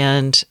it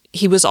and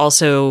he was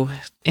also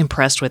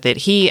impressed with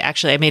it.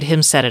 I made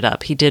him set it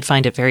up. He did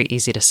find it very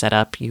easy to set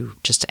up. You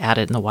just add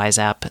it in the Wyze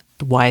app.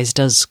 Wyze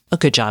does a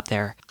good job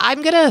there.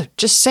 I'm going to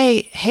just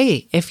say,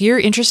 hey, if you're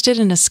interested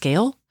in a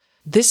scale,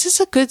 this is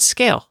a good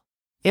scale.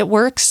 It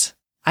works.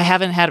 I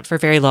haven't had it for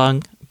very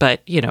long,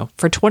 but,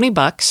 for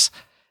 $20,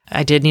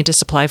 I did need to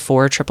supply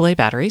 4 AAA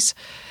batteries.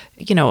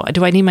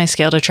 Do I need my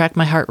scale to track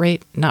my heart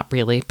rate? Not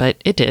really, but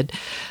it did.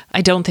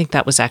 I don't think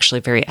that was actually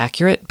very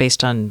accurate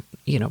based on,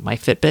 my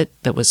Fitbit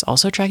that was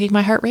also tracking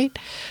my heart rate.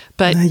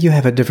 But you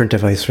have a different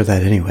device for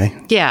that anyway.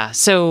 Yeah,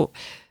 so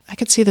I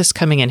could see this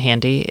coming in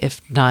handy,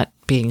 if not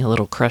being a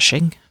little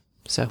crushing.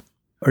 So,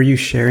 are you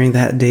sharing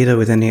that data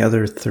with any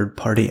other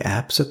third-party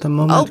apps at the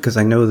moment? Because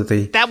I know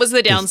that that was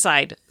the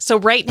downside. So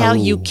right now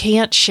you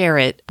can't share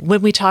it.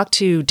 When we talk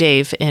to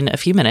Dave in a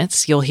few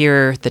minutes, you'll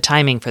hear the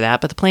timing for that.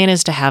 But the plan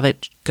is to have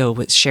it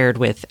shared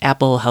with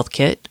Apple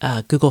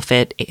HealthKit, Google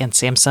Fit, and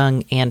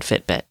Samsung and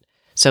Fitbit.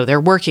 So they're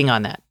working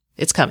on that.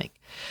 It's coming.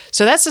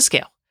 So that's the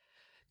scale.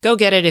 Go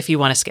get it if you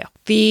want a scale.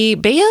 The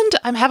band,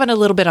 I'm having a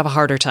little bit of a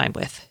harder time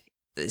with.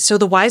 So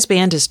the Wyze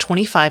band is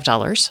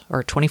 $25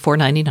 or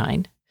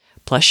 $24.99.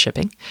 Plus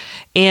shipping.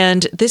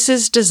 And this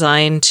is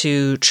designed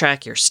to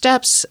track your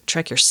steps,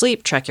 track your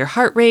sleep, track your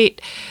heart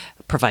rate,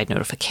 provide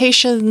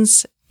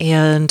notifications,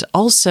 and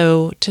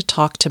also to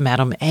talk to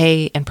Madam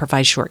A and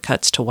provide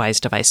shortcuts to Wyze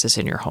devices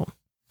in your home.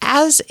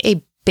 As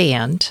a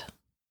band,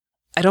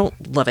 I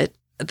don't love it.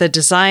 The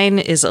design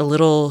is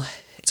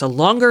it's a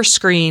longer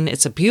screen.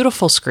 It's a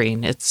beautiful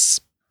screen.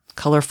 It's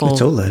colorful.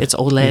 It's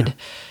OLED. Yeah.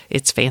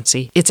 It's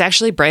fancy. It's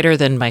actually brighter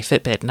than my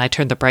Fitbit, and I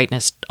turned the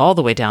brightness all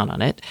the way down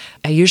on it.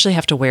 I usually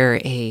have to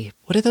wear a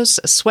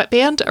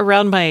sweatband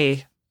around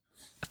my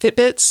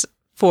Fitbits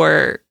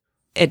for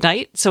at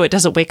night so it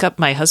doesn't wake up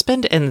my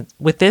husband. And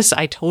with this,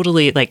 I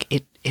totally,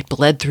 it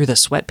bled through the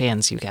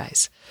sweatbands, you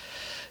guys.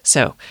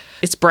 So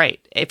it's bright.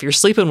 If you're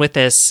sleeping with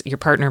this, your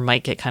partner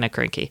might get kind of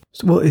cranky.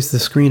 Well, is the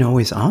screen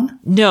always on?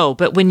 No,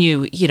 but when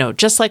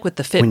just like with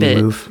the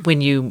Fitbit,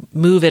 when you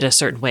move it a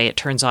certain way, it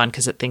turns on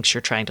because it thinks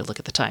you're trying to look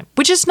at the time,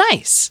 which is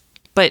nice,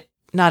 but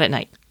not at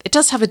night. It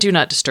does have a do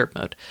not disturb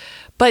mode.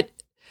 But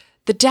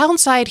the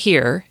downside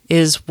here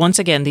is, once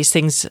again, these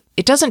things,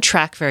 it doesn't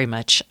track very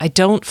much. I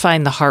don't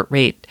find the heart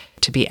rate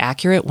to be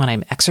accurate when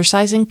I'm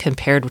exercising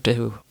compared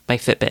to my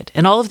Fitbit.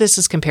 And all of this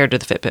is compared to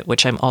the Fitbit,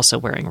 which I'm also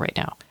wearing right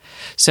now.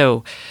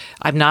 So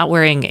I'm not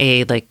wearing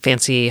a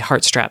fancy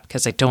heart strap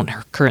because I don't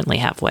currently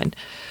have one.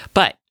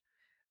 But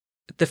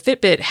the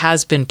Fitbit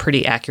has been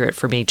pretty accurate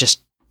for me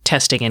just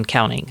testing and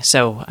counting.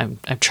 So I'm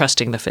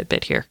trusting the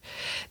Fitbit here.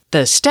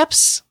 The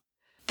steps,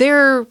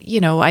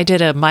 I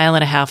did a 1.5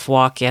 mile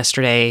walk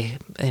yesterday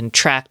and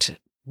tracked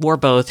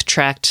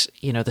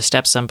the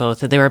steps on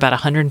both. And they were about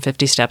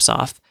 150 steps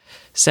off.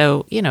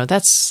 So,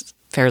 that's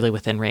fairly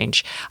within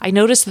range. I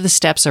noticed that the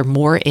steps are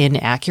more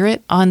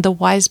inaccurate on the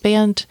Wyze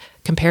band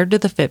compared to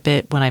the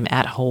Fitbit when I'm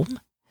at home.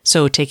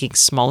 So taking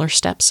smaller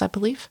steps, I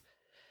believe.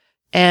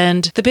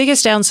 And the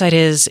biggest downside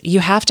is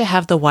you have to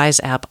have the Wyze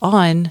app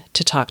on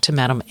to talk to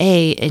Madam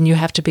A, and you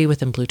have to be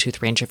within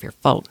Bluetooth range of your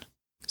phone.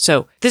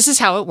 So this is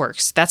how it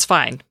works. That's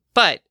fine.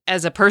 But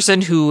as a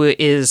person who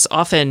is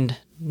often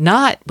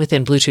not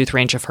within Bluetooth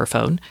range of her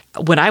phone,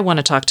 when I want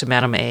to talk to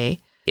Madam A,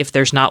 if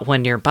there's not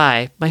one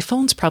nearby, my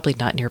phone's probably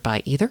not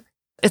nearby either.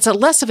 It's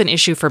less of an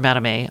issue for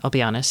Madame A, I'll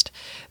be honest.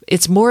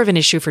 It's more of an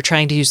issue for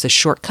trying to use the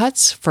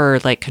shortcuts for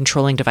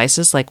controlling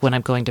devices, like when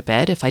I'm going to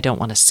bed, if I don't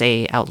want to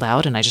say out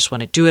loud and I just want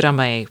to do it on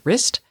my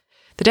wrist.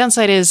 The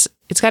downside is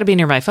it's got to be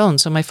near my phone.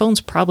 So my phone's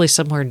probably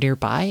somewhere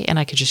nearby and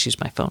I could just use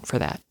my phone for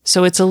that.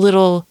 So it's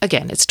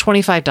it's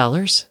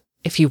 $25.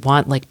 If you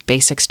want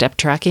basic step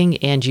tracking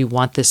and you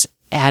want this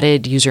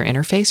added user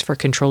interface for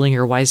controlling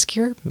your Wyze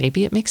gear,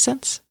 maybe it makes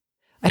sense.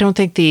 I don't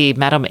think the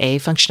Madame A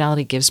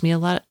functionality gives me a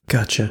lot.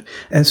 Gotcha.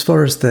 As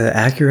far as the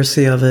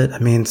accuracy of it,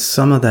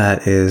 some of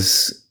that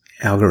is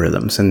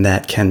algorithms and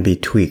that can be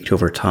tweaked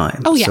over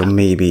time. Oh, yeah. So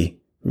maybe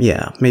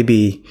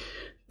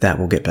that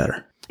will get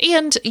better.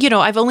 And,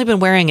 I've only been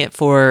wearing it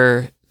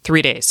for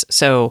 3 days.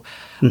 So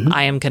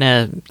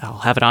I'll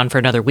have it on for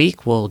another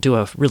week. We'll do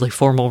a really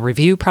formal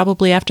review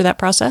probably after that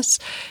process.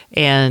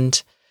 And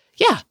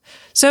yeah,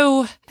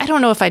 so I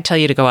don't know if I'd tell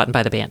you to go out and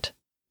buy the band.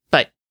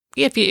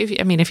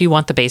 If you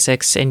want the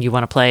basics and you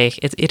want to play,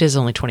 it is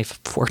only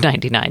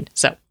 $24.99.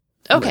 So,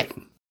 okay. Right.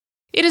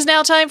 It is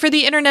now time for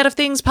the Internet of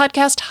Things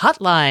podcast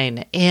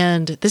hotline.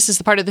 And this is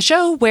the part of the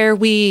show where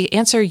we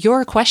answer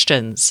your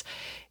questions.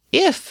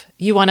 If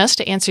you want us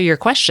to answer your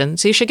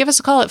questions, you should give us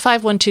a call at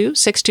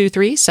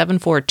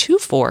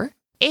 512-623-7424.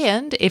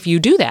 And if you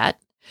do that,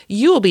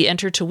 you will be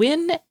entered to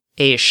win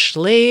a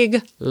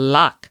Schlage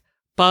lock.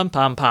 Bum,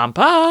 bum, bum,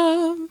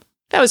 bum.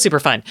 That was super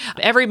fun.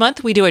 Every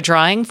month we do a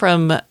drawing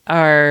from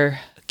our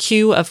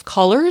queue of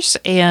callers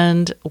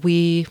and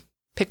we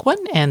pick one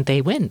and they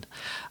win.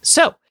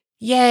 So,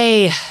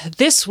 yay.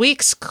 This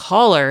week's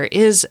caller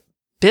is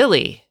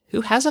Billy, who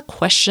has a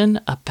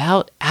question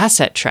about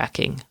asset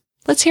tracking.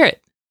 Let's hear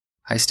it.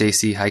 Hi,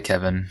 Stacy. Hi,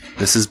 Kevin.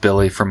 This is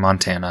Billy from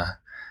Montana.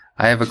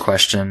 I have a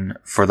question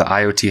for the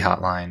IoT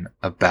hotline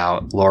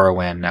about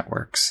LoRaWAN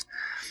networks.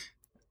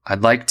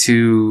 I'd like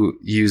to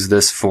use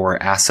this for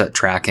asset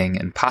tracking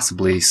and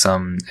possibly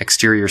some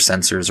exterior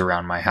sensors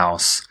around my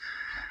house.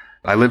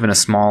 I live in a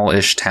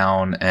small-ish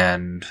town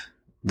and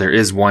there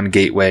is one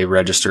gateway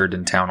registered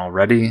in town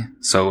already.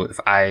 So if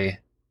I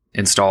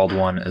installed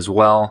one as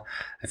well,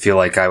 I feel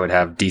like I would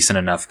have decent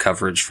enough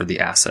coverage for the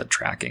asset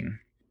tracking.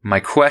 My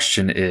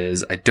question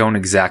is, I don't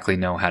exactly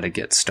know how to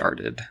get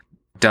started.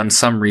 Done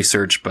some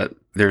research, but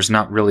there's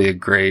not really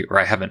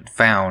I haven't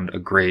found a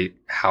great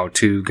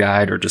how-to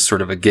guide or just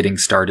sort of a getting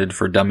started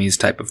for dummies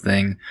type of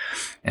thing.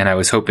 And I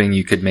was hoping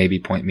you could maybe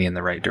point me in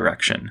the right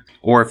direction.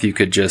 Or if you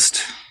could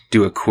just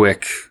do a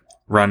quick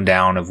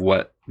rundown of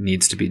what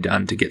needs to be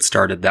done to get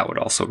started, that would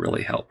also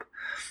really help.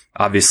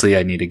 Obviously,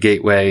 I need a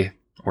gateway,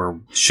 or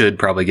should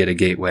probably get a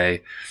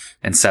gateway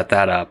and set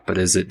that up. But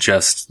is it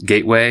just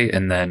gateway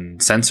and then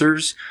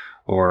sensors?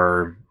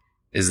 Or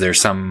is there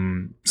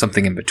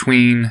something in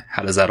between?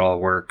 How does that all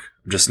work?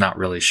 I'm just not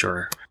really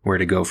sure where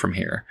to go from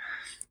here.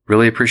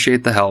 Really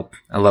appreciate the help.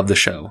 I love the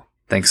show.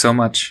 Thanks so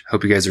much.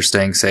 Hope you guys are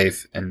staying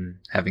safe and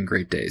having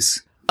great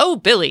days. Oh,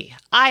 Billy,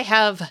 I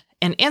have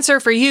an answer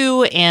for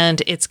you,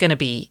 and it's going to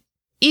be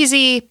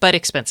easy but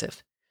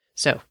expensive.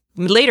 So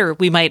later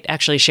we might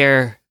actually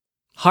share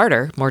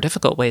harder, more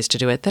difficult ways to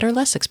do it that are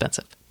less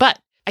expensive. But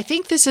I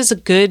think this is a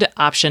good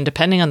option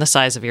depending on the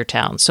size of your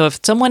town. So if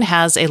someone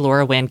has a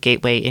LoRaWAN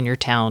gateway in your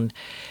town,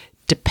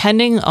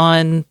 depending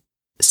on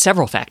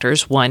several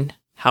factors, one,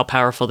 how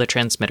powerful the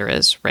transmitter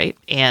is, right?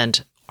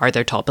 And are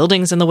there tall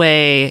buildings in the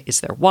way? Is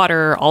there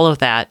water? All of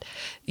that.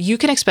 You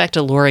can expect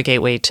a LoRa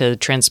gateway to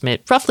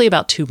transmit roughly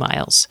about 2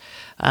 miles.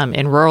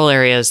 In rural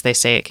areas, they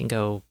say it can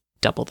go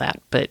double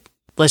that, but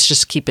let's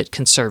just keep it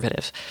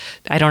conservative.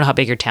 I don't know how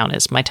big your town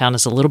is. My town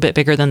is a little bit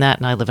bigger than that,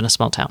 and I live in a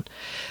small town.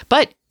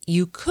 But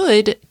you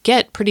could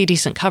get pretty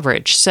decent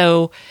coverage.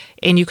 So,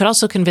 and you could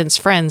also convince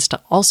friends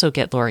to also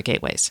get LoRa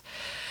gateways.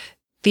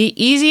 The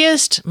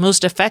easiest,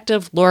 most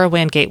effective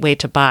LoRaWAN gateway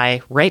to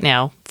buy right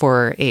now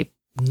for a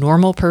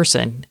normal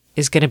person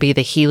is going to be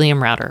the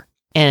Helium router.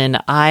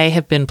 And I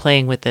have been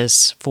playing with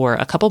this for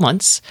a couple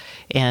months,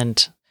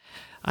 and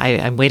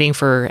I'm waiting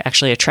for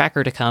actually a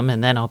tracker to come,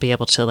 and then I'll be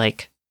able to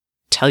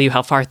tell you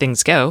how far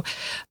things go.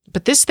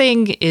 But this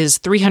thing is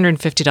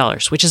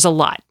 $350, which is a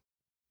lot.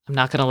 I'm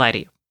not going to lie to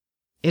you.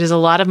 It is a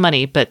lot of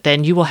money, but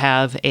then you will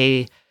have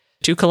a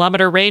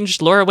 2-kilometer range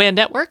LoRaWAN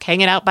network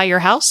hanging out by your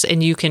house,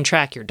 and you can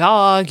track your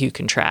dog, you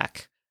can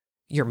track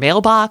your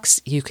mailbox,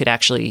 you could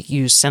actually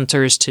use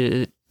sensors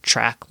to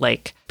track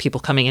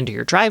people coming into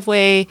your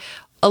driveway,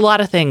 a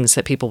lot of things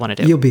that people want to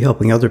do. You'll be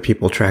helping other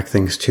people track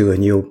things too,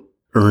 and you'll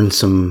earn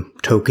some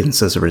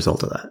tokens as a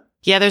result of that.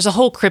 Yeah, there's a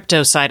whole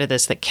crypto side of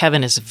this that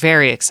Kevin is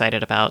very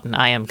excited about, and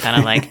I am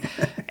kind of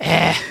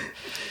eh.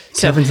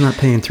 Kevin's not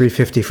paying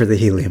 $350 for the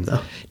Helium, though.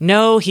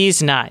 No,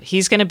 he's not.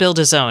 He's going to build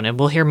his own, and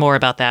we'll hear more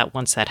about that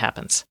once that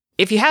happens.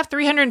 If you have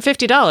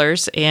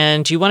 $350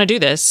 and you want to do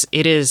this,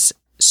 it is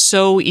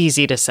so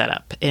easy to set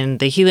up. In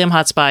the Helium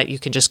hotspot, you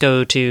can just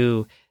go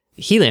to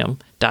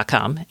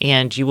helium.com,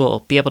 and you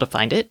will be able to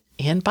find it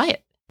and buy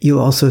it. You'll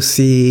also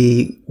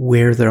see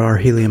where there are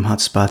Helium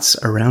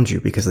hotspots around you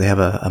because they have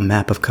a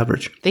map of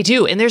coverage. They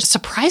do, and there's a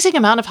surprising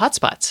amount of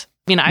hotspots.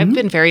 I mean, I've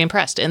been very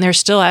impressed, and they're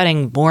still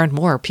adding more and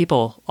more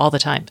people all the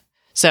time.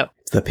 So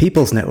it's the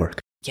People's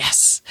Network.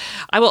 Yes.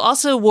 I will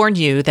also warn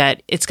you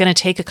that it's going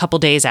to take a couple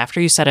days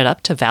after you set it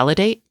up to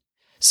validate.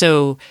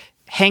 So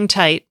hang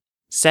tight,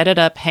 set it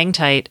up, hang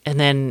tight, and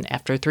then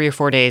after 3 or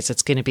 4 days,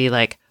 it's going to be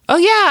like, oh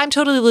yeah, I'm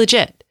totally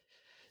legit.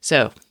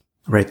 So.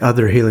 Right.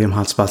 Other Helium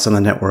hotspots on the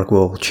network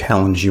will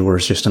challenge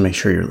yours just to make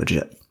sure you're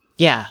legit.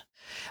 Yeah.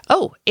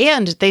 Oh,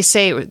 and they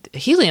say,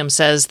 Helium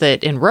says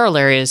that in rural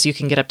areas, you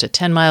can get up to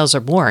 10 miles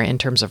or more in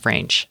terms of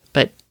range,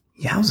 but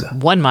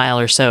Yowza. 1 mile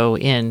or so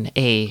in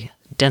a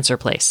denser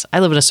place. I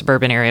live in a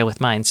suburban area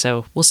with mine,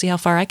 so we'll see how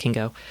far I can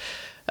go.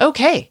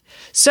 Okay,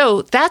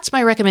 so that's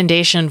my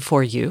recommendation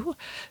for you,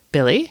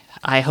 Billy.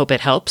 I hope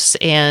it helps.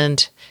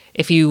 And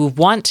if you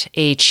want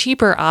a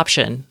cheaper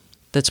option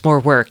that's more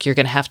work, you're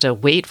going to have to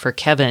wait for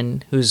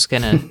Kevin, who's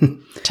going to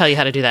tell you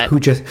how to do that.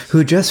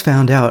 Who just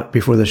found out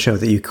before the show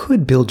that you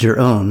could build your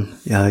own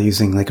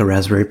using a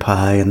Raspberry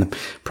Pi and the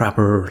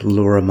proper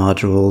LoRa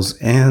modules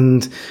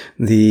and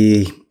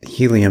the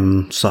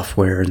Helium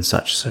software and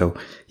such. So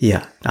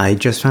yeah, I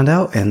just found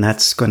out, and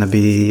that's going to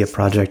be a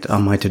project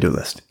on my to-do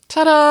list.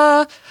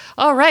 Ta-da!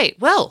 All right.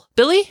 Well,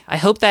 Billy, I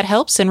hope that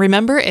helps. And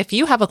remember, if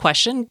you have a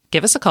question,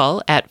 give us a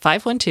call at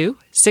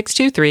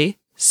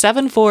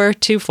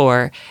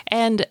 512-623-7424,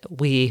 and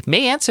we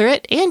may answer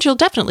it, and you'll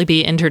definitely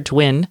be entered to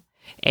win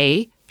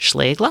a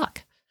Schlage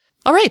lock.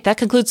 All right, that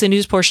concludes the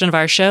news portion of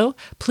our show.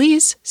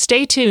 Please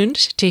stay tuned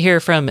to hear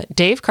from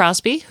Dave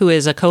Crosby, who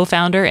is a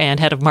co-founder and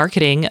head of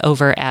marketing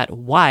over at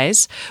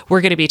Wyze.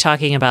 We're going to be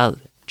talking about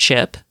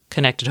Chip,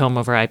 Connected Home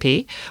over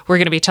IP. We're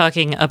going to be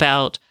talking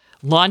about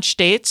launch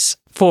dates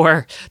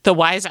for the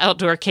Wyze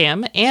Outdoor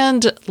Cam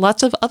and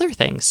lots of other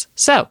things.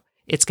 So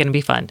it's going to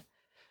be fun.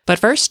 But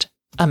first,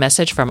 a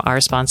message from our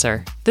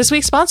sponsor. This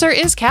week's sponsor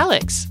is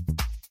Calyx.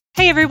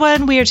 Hey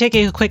everyone, we are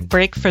taking a quick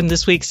break from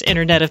this week's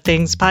Internet of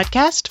Things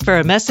podcast for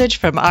a message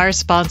from our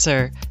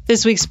sponsor.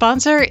 This week's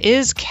sponsor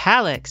is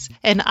Calyx,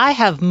 and I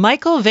have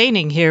Michael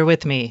Veining here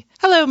with me.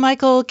 Hello,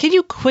 Michael. Can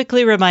you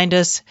quickly remind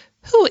us,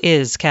 who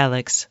is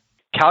Calyx?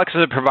 Calyx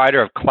is a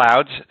provider of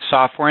clouds,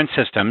 software, and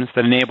systems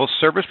that enable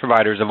service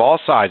providers of all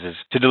sizes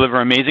to deliver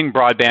amazing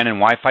broadband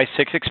and Wi-Fi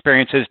 6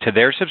 experiences to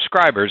their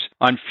subscribers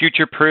on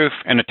future-proof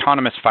and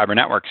autonomous fiber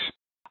networks.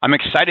 I'm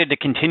excited to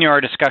continue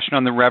our discussion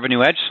on the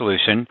Revenue Edge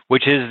solution,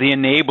 which is the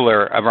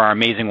enabler of our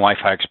amazing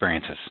Wi-Fi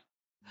experiences.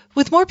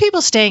 With more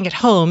people staying at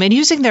home and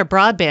using their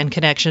broadband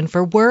connection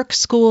for work,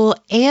 school,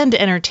 and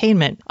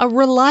entertainment, a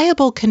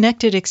reliable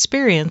connected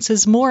experience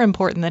is more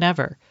important than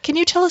ever. Can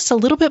you tell us a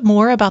little bit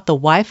more about the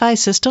Wi-Fi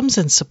systems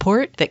and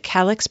support that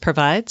Calyx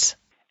provides?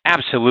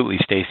 Absolutely,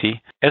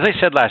 Stacy. As I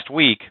said last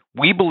week,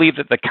 we believe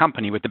that the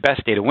company with the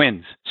best data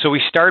wins. So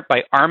we start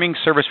by arming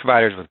service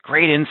providers with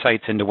great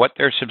insights into what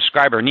their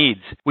subscriber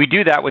needs. We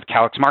do that with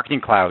Calyx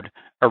Marketing Cloud,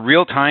 a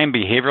real-time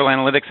behavioral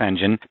analytics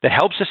engine that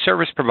helps a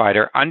service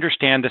provider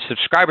understand the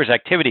subscriber's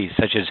activities,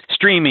 such as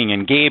streaming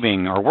and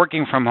gaming, or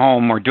working from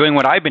home, or doing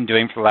what I've been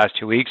doing for the last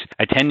 2 weeks,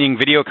 attending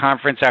video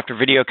conference after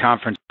video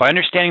conference. By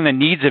understanding the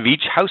needs of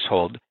each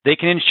household, they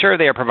can ensure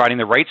they are providing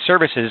the right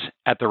services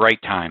at the right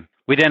time.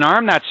 We then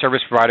arm that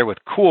service provider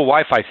with cool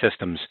Wi-Fi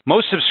systems.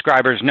 Most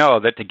subscribers know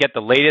that to get the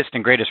latest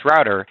and greatest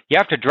router, you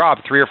have to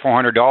drop $300 or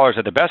 $400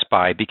 at the Best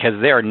Buy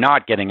because they are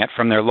not getting it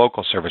from their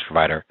local service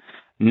provider.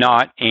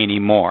 Not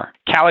anymore.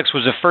 Calyx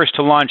was the first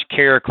to launch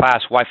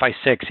carrier-class Wi-Fi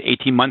 6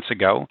 18 months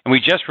ago, and we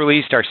just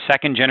released our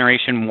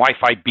second-generation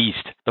Wi-Fi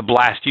beast, the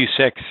Blast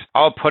U6.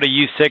 I'll put a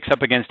U6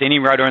 up against any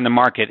router in the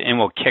market and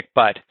will kick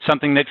butt,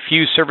 something that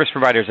few service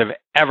providers have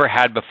ever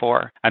had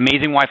before.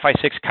 Amazing Wi-Fi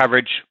 6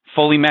 coverage,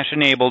 fully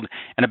mesh-enabled,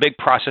 and a big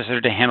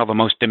processor to handle the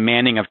most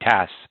demanding of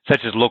tasks,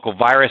 such as local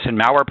virus and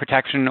malware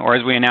protection, or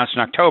as we announced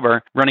in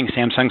October, running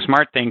Samsung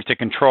SmartThings to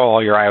control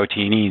all your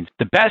IoT needs.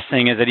 The best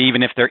thing is that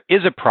even if there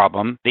is a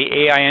problem,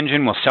 the AI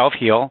engine will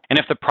self-heal, and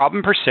if the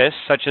problem persists,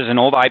 such as an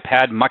old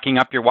iPad mucking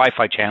up your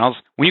Wi-Fi channels,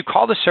 when you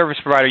call the service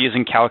provider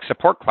using Calix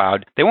Support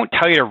Cloud, they won't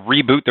tell you to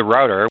reboot the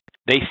router.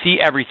 They see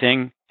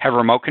everything, have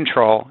remote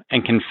control,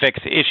 and can fix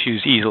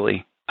issues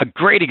easily. A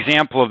great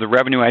example of the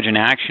Revenue Edge in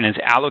action is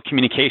Allo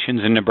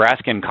Communications in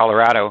Nebraska and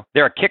Colorado.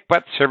 They're a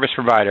kick-butt service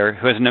provider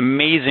who has an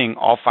amazing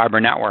all-fiber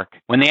network.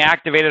 When they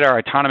activated our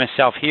autonomous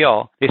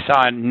self-heal, they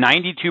saw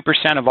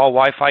 92% of all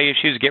Wi-Fi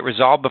issues get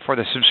resolved before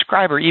the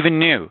subscriber even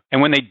knew.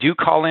 And when they do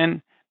call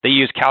in, they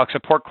use Calix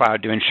Support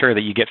Cloud to ensure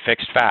that you get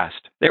fixed fast.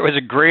 There was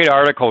a great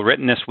article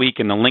written this week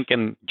in the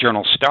Lincoln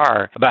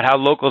Journal-Star about how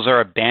locals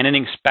are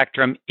abandoning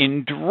Spectrum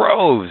in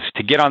droves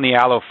to get on the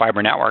Allo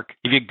fiber network.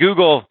 If you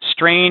Google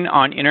strain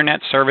on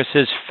internet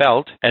services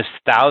felt as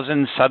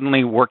thousands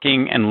suddenly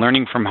working and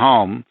learning from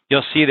home,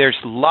 you'll see there's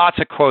lots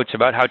of quotes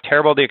about how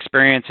terrible the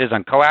experience is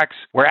on coax,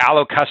 where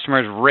Allo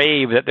customers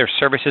rave that their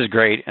service is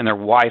great and their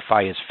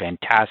Wi-Fi is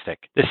fantastic.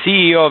 The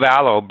CEO of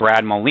Allo,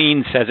 Brad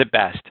Moline, says it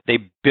best.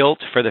 They built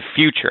for the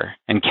future,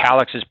 and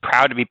Calix is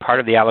proud to be part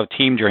of the Allo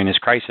team during this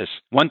crisis.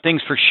 One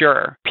thing's for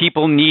sure,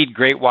 people need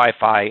great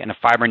Wi-Fi and a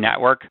fiber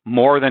network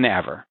more than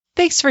ever.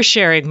 Thanks for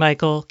sharing,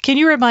 Michael. Can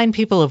you remind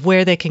people of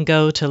where they can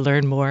go to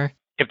learn more?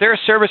 If they're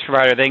a service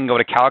provider, they can go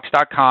to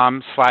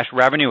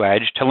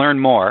calix.com/revenueedge to learn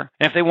more.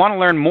 And if they want to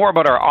learn more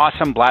about our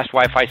awesome Blast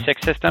Wi-Fi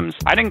 6 systems,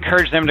 I'd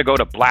encourage them to go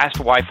to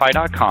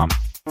blastwifi.com.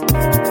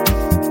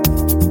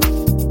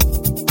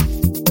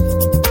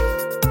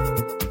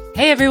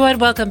 Hey everyone,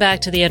 welcome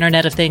back to the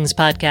Internet of Things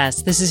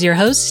podcast. This is your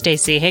host,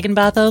 Stacey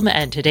Higginbotham,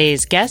 and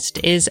today's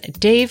guest is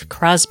Dave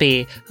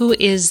Crosby, who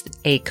is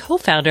a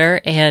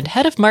co-founder and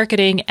head of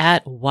marketing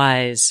at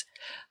Wyze.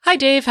 Hi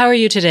Dave, how are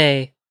you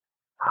today?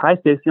 Hi,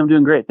 Stacey. I'm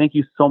doing great. Thank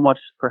you so much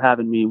for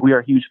having me. We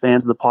are huge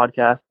fans of the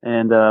podcast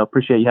and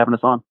appreciate you having us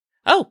on.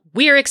 Oh,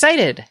 we are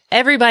excited.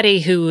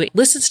 Everybody who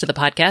listens to the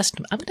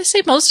podcast, I'm going to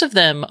say most of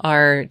them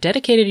are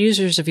dedicated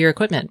users of your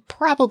equipment,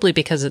 probably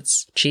because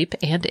it's cheap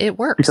and it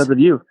works. Because of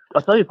you.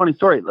 I'll tell you a funny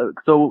story.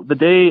 So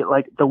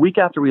the week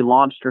after we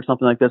launched or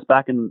something like this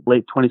back in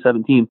late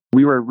 2017,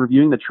 we were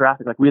reviewing the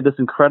traffic. We had this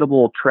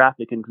incredible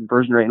traffic and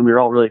conversion rate, and we were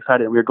all really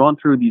excited. And we were going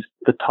through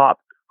the top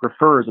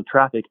referrers of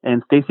traffic,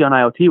 and Stacey on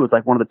IoT was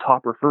one of the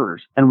top referrers.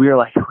 And we were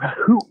like,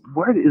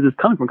 where is this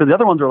coming from? Because the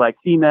other ones were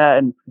CNET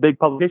and big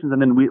publications.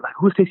 And then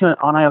who's Stacey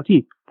on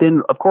IoT?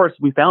 Then of course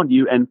we found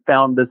you and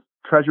found this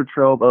treasure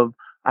trove of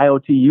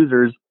IoT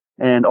users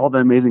and all the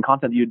amazing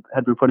content you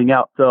had been putting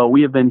out. So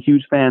we have been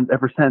huge fans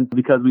ever since,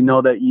 because we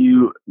know that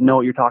you know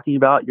what you're talking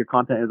about. Your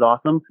content is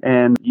awesome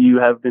and you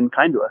have been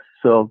kind to us.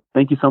 So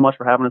thank you so much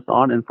for having us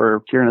on and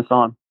for cheering us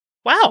on.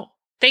 Wow.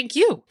 Thank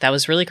you. That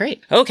was really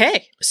great.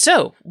 Okay.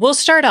 So we'll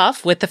start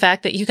off with the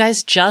fact that you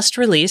guys just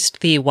released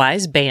the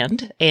Wyze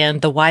Band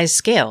and the Wyze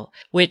Scale,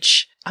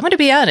 which I'm going to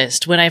be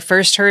honest, when I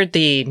first heard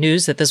the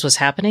news that this was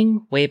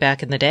happening way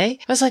back in the day,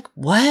 I was like,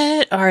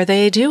 what are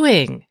they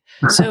doing?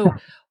 So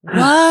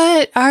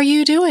what are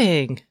you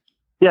doing?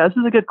 Yeah, this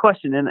is a good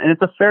question, and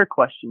it's a fair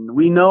question.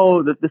 We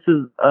know that this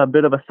is a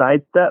bit of a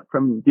sidestep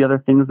from the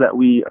other things that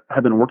we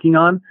have been working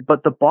on,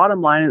 but the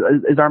bottom line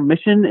is our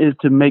mission is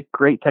to make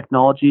great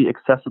technology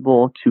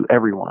accessible to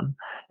everyone.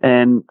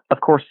 And of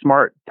course,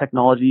 smart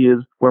technology is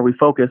where we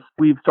focus.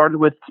 We've started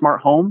with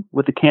smart home,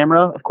 with the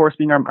camera, of course,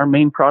 being our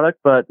main product,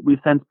 but we've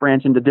since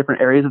branched into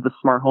different areas of the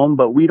smart home,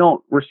 but we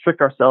don't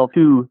restrict ourselves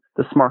to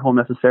the smart home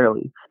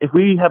necessarily. If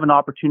we have an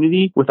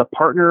opportunity with a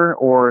partner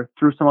or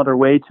through some other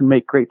way to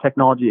make great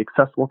technology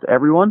accessible to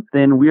everyone,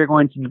 then we are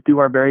going to do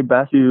our very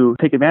best to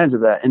take advantage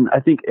of that. And I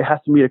think it has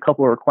to meet a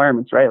couple of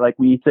requirements, right?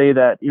 We say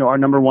that, our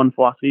number one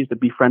philosophy is to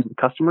be friends with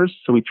customers.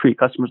 So we treat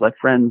customers like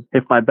friends.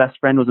 If my best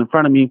friend was in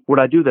front of me, would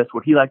I do this?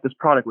 Would he like this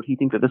product? Would he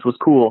think that this was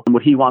cool? And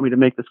would he want me to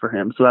make this for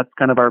him? So that's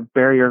kind of our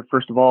barrier,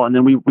 first of all. And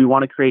then we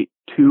want to create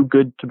too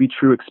good to be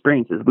true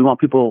experiences. We want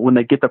people, when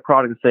they get the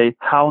product, to say,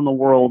 how in the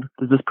world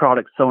is this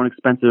product so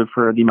inexpensive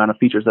for the amount of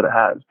features that it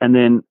has? And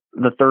then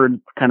the third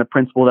kind of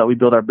principle that we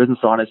build our business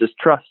on is just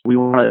trust. We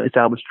want to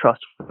establish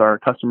trust with our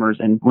customers.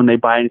 And when they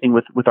buy anything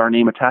with our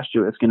name attached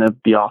to it, it's going to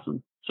be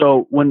awesome.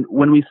 So when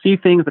we see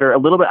things that are a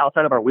little bit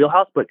outside of our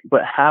wheelhouse, but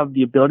have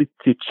the ability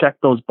to check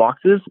those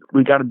boxes,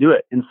 we got to do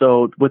it. And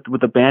so with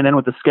the band and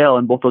with the scale,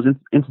 in both those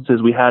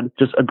instances, we had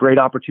just a great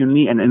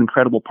opportunity and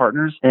incredible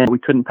partners, and we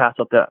couldn't pass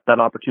up that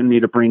opportunity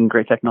to bring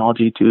great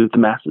technology to the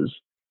masses.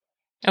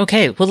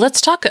 Okay, well,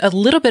 let's talk a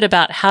little bit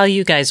about how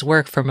you guys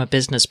work from a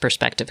business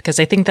perspective,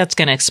 because I think that's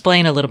going to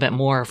explain a little bit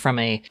more from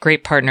a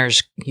great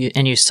partners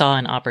and you saw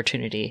an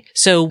opportunity.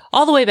 So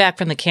all the way back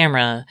from the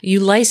camera, you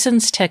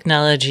license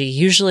technology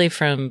usually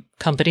from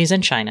companies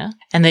in China,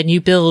 and then you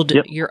build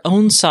your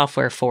own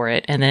software for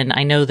it. And then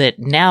I know that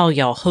now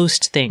y'all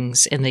host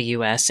things in the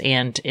US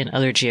and in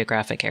other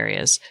geographic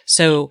areas.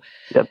 So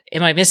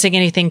am I missing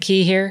anything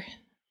key here?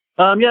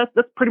 Yeah,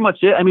 that's pretty much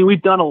it. I mean,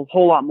 we've done a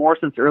whole lot more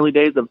since the early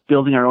days of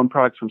building our own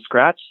products from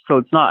scratch. So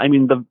it's not,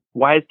 the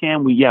Wyze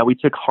cam, we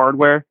took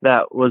hardware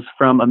that was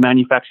from a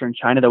manufacturer in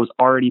China that was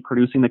already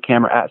producing the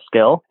camera at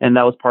scale. And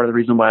that was part of the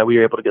reason why we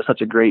were able to get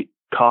such a great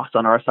cost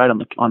on our side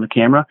on the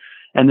camera.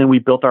 And then we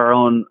built our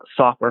own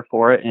software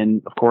for it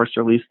and, of course,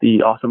 released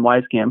the awesome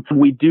Wyze cam.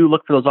 We do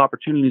look for those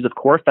opportunities, of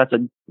course.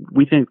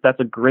 We think that's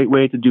a great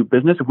way to do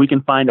business. If we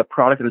can find a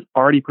product that is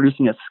already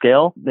producing at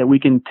scale that we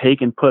can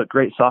take and put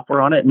great software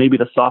on it, maybe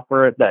the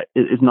software that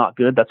is not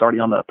good, that's already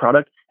on the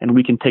product, and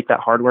we can take that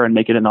hardware and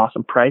make it an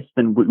awesome price,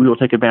 then we will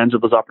take advantage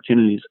of those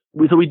opportunities.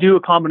 So we do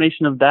a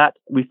combination of that.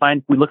 We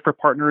look for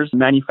partners,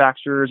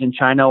 manufacturers in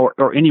China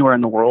or anywhere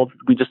in the world.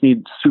 We just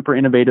need super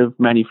innovative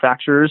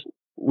manufacturers.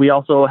 We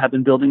also have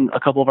been building a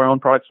couple of our own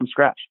products from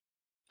scratch.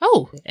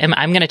 Oh,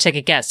 I'm going to take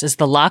a guess. Is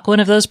the lock one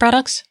of those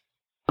products?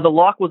 The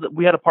lock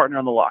we had a partner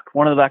on the lock,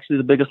 one of actually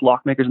the biggest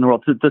lock makers in the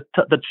world.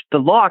 The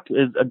lock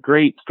is a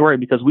great story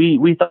because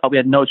we thought we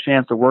had no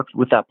chance to work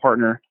with that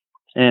partner,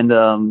 and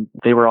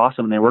they were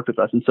awesome and they worked with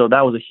us. And so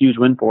that was a huge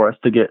win for us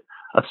to get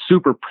a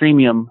super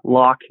premium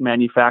lock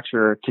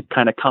manufacturer to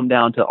kind of come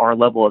down to our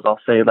level, as I'll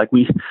say. Like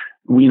we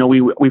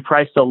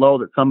price so low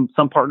that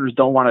some partners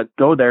don't want to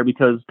go there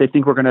because they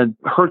think we're going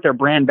to hurt their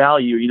brand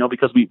value,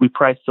 because we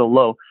price so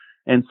low.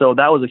 And so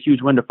that was a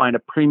huge win to find a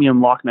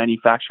premium lock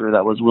manufacturer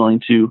that was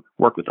willing to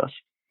work with us.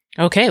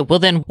 Okay. Well,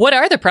 then what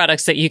are the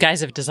products that you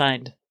guys have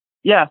designed?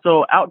 Yeah.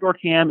 So outdoor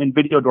cam and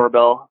video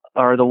doorbell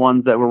are the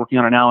ones that we're working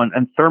on right now.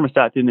 And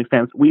thermostat to an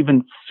extent, we've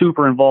been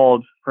super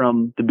involved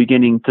from the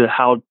beginning to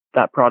how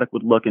that product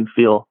would look and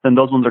feel. And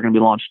those ones are going to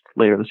be launched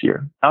later this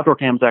year. Outdoor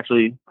cam is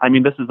actually,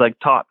 this is like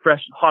hot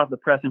off the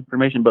press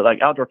information, but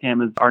like outdoor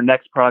cam is our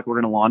next product we're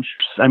going to launch.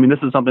 This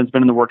is something that's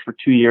been in the works for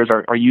 2 years.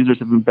 Our users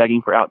have been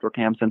begging for outdoor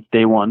cam since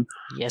day one.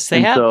 Yes, they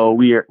have. So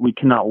we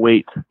cannot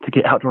wait to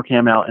get outdoor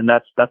cam out, and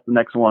that's the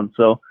next one.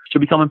 So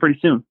should be coming pretty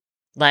soon.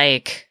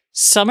 Like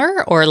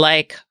summer or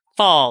like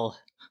fall?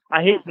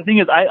 The thing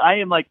is,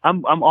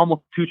 I'm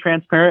almost too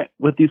transparent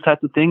with these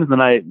types of things.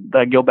 And I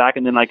go back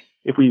and then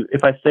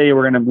if I say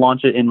we're going to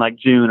launch it in like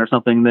June or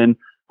something, then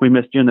we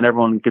miss June, then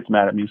everyone gets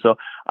mad at me. So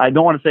I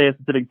don't want to say a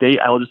specific date.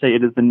 I will just say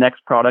it is the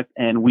next product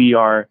and we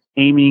are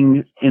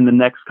aiming in the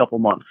next couple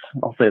months.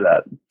 I'll say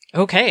that.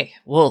 Okay.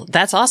 Well,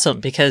 that's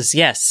awesome because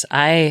yes,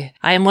 I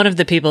am one of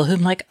the people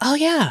who'm like, oh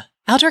yeah,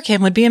 outdoor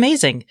cam would be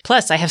amazing.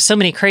 Plus I have so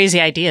many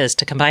crazy ideas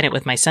to combine it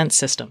with my Sense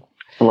system.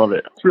 I love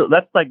it.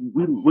 That's like,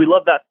 we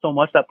love that so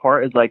much. That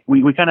part is like,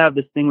 we kind of have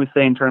this thing we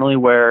say internally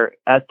where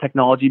as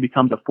technology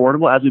becomes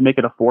affordable, as we make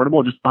it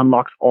affordable, it just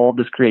unlocks all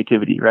this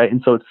creativity, right?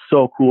 And so it's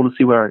so cool to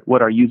see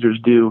what our users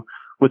do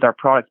with our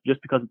products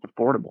just because it's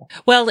affordable.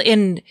 Well,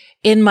 in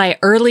my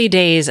early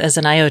days as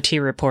an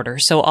IoT reporter,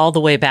 so all the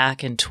way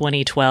back in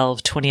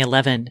 2012,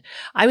 2011,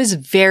 I was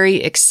very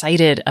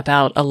excited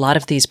about a lot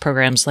of these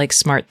programs like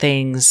Smart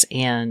Things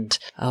and,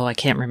 I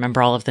can't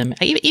remember all of them,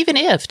 even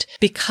IFT,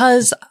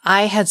 because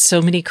I had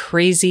so many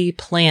crazy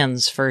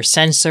plans for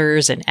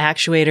sensors and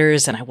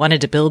actuators and I wanted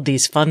to build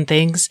these fun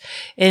things.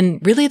 And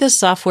really the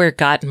software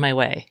got in my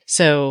way.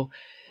 So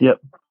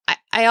yep.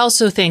 I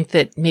also think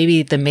that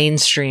maybe the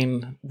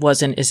mainstream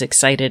wasn't as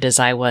excited as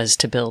I was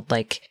to build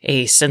like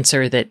a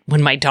sensor that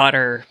when my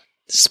daughter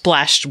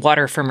splashed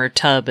water from her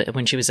tub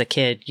when she was a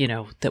kid,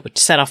 that would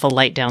set off a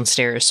light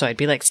downstairs. So I'd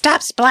be like,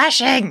 stop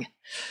splashing.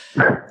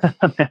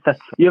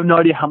 You have no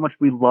idea how much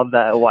we love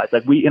that at Wyze.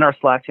 Like in our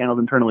Slack channels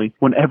internally,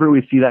 whenever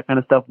we see that kind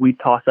of stuff, we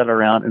toss that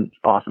around and it's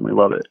awesome. We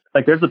love it.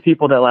 Like there's the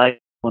people that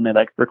when they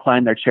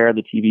recline their chair,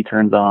 the TV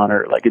turns on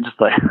or it just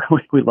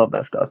we love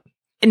that stuff.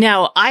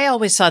 Now, I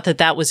always thought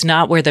that was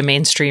not where the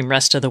mainstream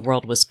rest of the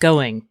world was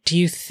going. Do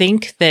you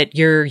think that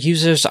your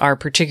users are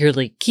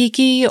particularly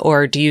geeky,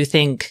 or do you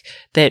think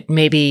that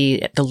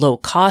maybe the low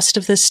cost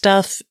of this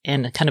stuff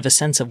and kind of a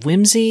sense of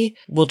whimsy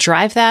will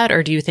drive that,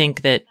 or do you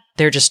think that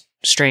they're just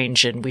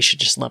strange and we should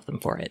just love them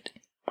for it?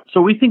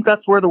 So we think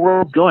that's where the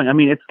world's going.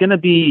 It's going to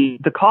be,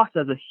 the cost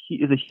is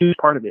a huge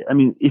part of it.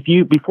 If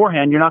you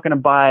beforehand, you're not going to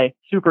buy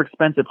super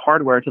expensive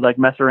hardware to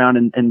mess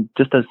around and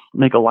just to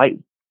make a light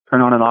turn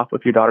on and off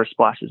if your daughter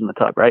splashes in the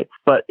tub, right?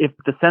 But if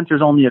the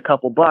sensor's only a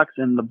couple bucks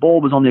and the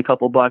bulb is only a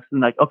couple bucks,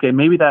 then okay,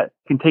 maybe that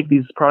can take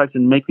these products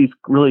and make these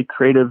really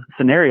creative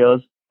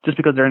scenarios just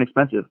because they're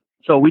inexpensive.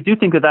 So we do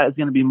think that is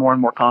going to be more and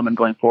more common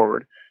going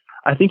forward.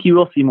 I think you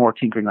will see more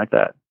tinkering like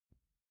that.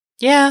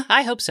 Yeah,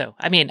 I hope so.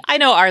 I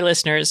know our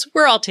listeners,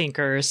 we're all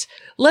tinkerers.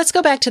 Let's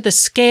go back to the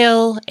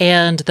scale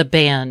and the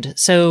band.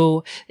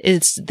 So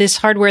is this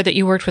hardware that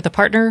you worked with a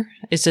partner?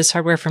 Is this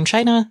hardware from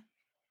China?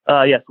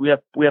 Yes, we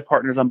have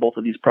partners on both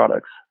of these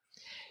products.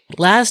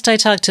 Last I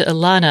talked to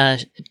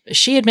Ilana,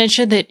 she had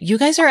mentioned that you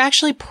guys are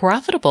actually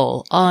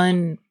profitable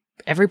on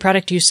every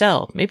product you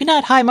sell. Maybe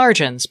not high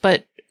margins,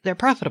 but they're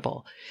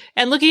profitable.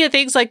 And looking at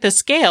things like the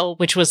scale,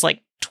 which was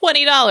like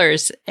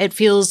 $20, it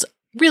feels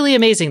really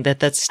amazing that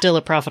that's still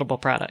a profitable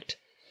product.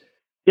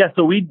 Yeah,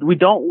 so we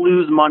don't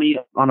lose money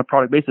on a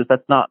product basis.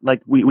 That's not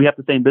like we have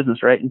to stay in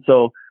business, right? And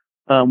so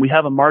we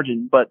have a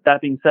margin, but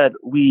that being said,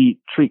 we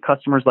treat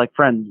customers like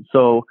friends.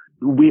 So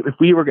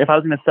if I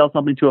was going to sell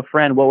something to a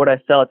friend, what would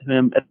I sell it to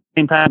him? At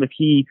the same time,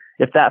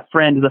 if that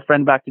friend is a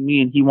friend back to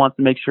me and he wants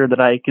to make sure that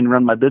I can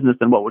run my business,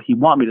 then what would he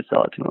want me to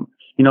sell it to him?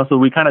 So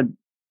we kind of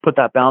put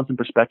that balance in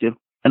perspective.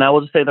 And I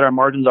will just say that our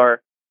margins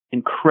are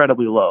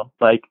incredibly low,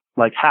 like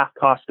half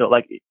Costco,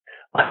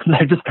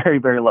 they're just very,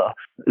 very low,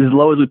 as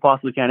low as we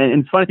possibly can.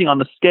 And it's funny thing on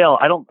the scale,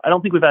 I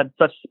don't think we've had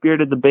such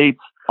spirited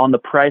debates on the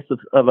price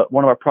of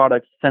one of our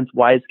products since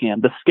Wyze.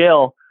 The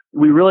scale,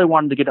 we really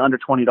wanted to get under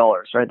 $20,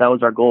 right? That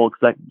was our goal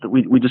because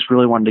we just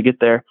really wanted to get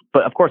there.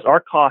 But of course, our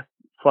costs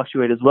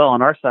fluctuate as well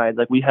on our side.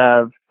 Like we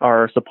have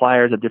our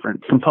suppliers of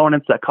different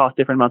components that cost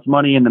different amounts of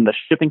money, and then the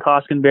shipping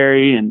costs can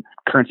vary, and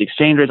currency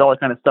exchange rates, all that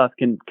kind of stuff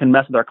can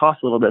mess with our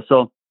costs a little bit.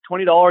 So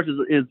 $20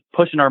 is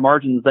pushing our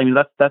margins. I mean,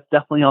 that's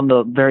definitely on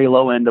the very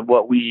low end of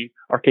what we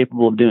are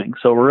capable of doing.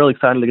 So we're really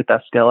excited to get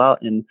that scale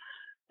out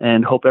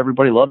and hope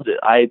everybody loves it.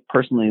 I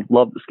personally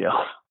love the scale.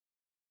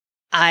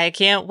 I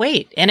can't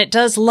wait. And it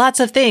does lots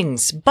of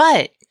things,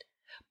 but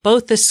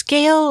both the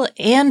scale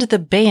and the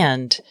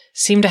band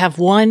seem to have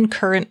one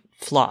current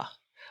flaw.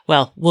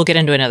 Well, we'll get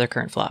into another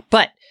current flaw,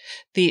 but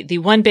the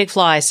one big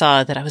flaw I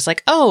saw that I was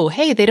like, oh,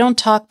 hey, they don't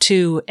talk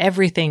to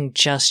everything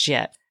just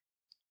yet.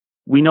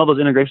 We know those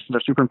integrations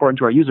are super important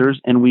to our users,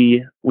 and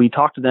we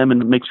talk to them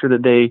and make sure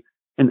that they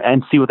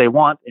and see what they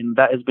want. And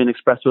that has been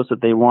expressed to us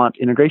that they want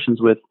integrations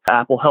with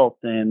Apple Health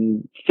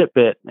and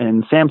Fitbit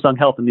and Samsung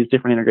Health and these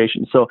different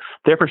integrations. So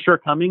they're for sure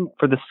coming.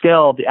 For the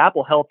scale, the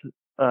Apple Health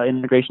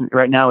integration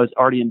right now is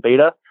already in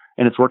beta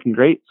and it's working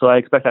great. So I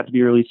expect that to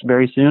be released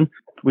very soon.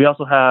 We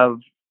also have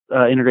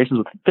integrations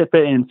with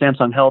Fitbit and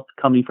Samsung Health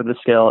coming for the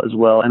scale as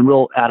well. And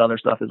we'll add other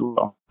stuff as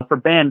well. For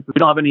band, we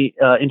don't have any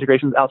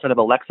integrations outside of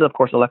Alexa. Of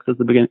course, Alexa is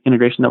the big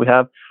integration that we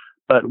have.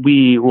 But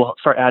we will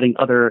start adding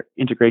other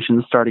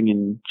integrations starting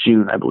in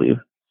June, I believe.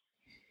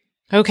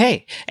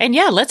 Okay. And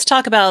yeah, let's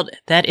talk about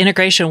that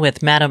integration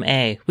with Madam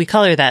A. We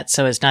call her that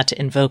so as not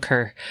to invoke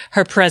her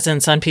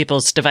presence on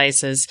people's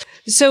devices.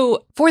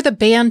 So for the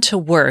band to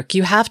work,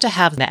 you have to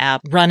have the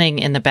app running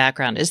in the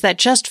background. Is that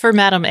just for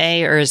Madam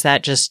A, or is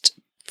that just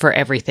for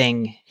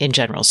everything in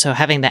general? So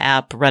having the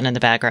app run in the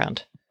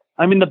background.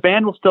 I mean, the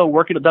band will still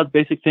work. It does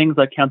basic things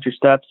like count your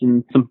steps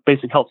and some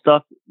basic health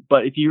stuff.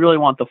 But if you really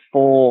want the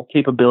full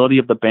capability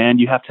of the band,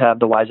 you have to have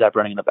the Wyze app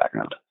running in the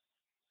background.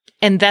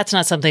 And that's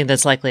not something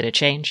that's likely to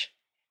change?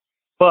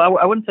 Well,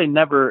 I wouldn't say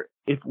never.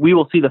 If we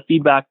will see the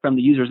feedback from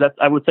the users,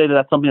 I would say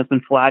that's something that's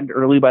been flagged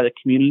early by the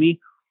community.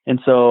 And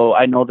so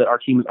I know that our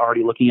team is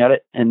already looking at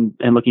it and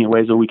looking at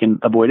ways that we can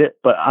avoid it.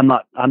 But I'm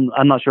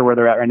not sure where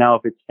they're at right now.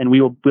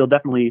 We'll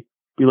definitely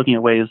be looking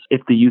at ways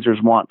if the users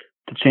want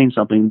to change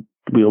something.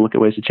 We'll look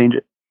at ways to change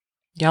it.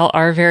 Y'all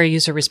are very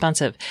user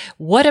responsive.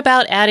 What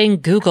about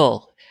adding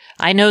Google?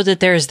 I know that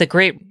there's the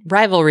great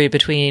rivalry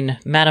between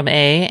Madam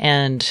A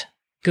and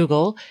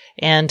Google,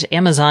 and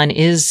Amazon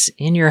is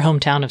in your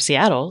hometown of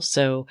Seattle.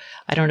 So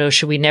I don't know,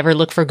 should we never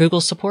look for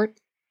Google support?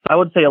 I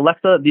would say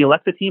the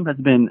Alexa team has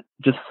been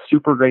just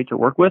super great to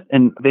work with,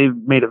 and they've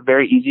made it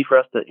very easy for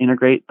us to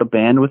integrate the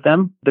band with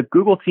them. The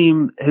Google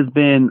team it's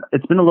been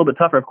a little bit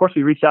tougher. Of course,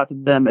 we reached out to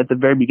them at the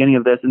very beginning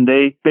of this, and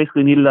they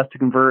basically needed us to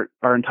convert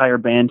our entire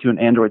band to an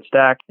Android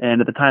stack.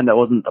 And at the time, that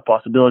wasn't a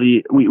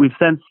possibility. We've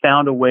since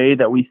found a way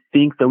that we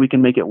think that we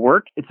can make it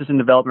work. It's just in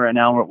development right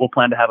now. We'll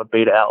plan to have a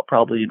beta out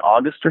probably in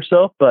August or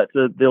so. But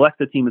the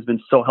Alexa team has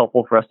been so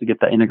helpful for us to get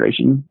that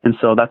integration. And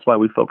so that's why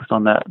we focused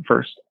on that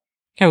first.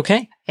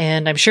 Okay.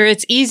 And I'm sure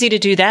it's easy to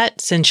do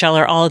that since y'all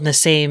are all in the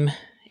same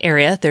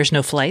area. There's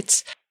no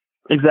flights.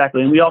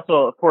 Exactly. And we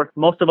also, of course,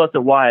 most of us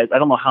at Wyze, I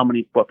don't know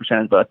what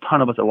percentage, but a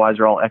ton of us at Wyze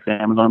are all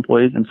ex-Amazon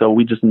employees. And so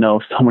we just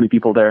know so many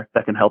people there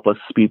that can help us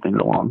speed things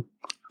along.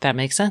 That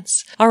makes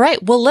sense. All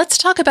right. Well, let's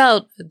talk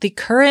about the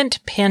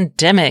current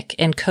pandemic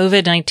and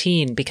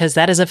COVID-19, because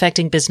that is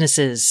affecting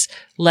businesses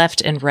left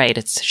and right.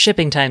 It's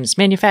shipping times,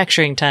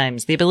 manufacturing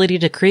times, the ability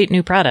to create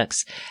new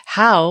products.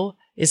 How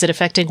is it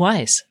affecting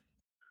Wyze?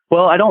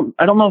 Well, I don't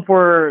know if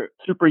we're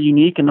super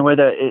unique in the way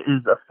that it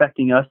is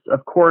affecting us.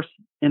 Of course,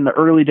 in the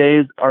early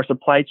days, our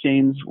supply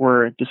chains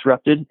were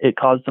disrupted. It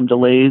caused some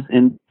delays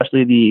in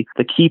especially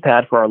the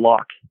keypad for our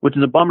lock, which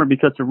is a bummer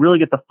because to really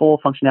get the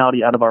full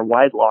functionality out of our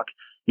Wyze lock,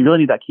 you really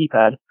need that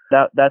keypad.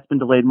 That's been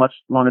delayed much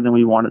longer than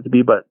we want it to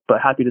be, but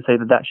happy to say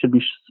that should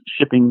be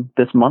shipping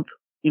this month.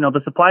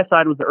 The supply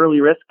side was the early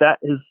risk. That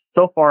is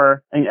so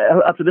far,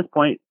 up to this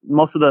point,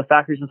 most of the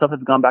factories and stuff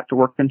have gone back to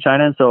work in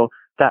China, and so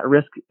that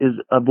risk is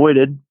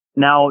avoided.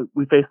 Now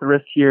we face the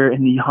risk here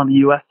on the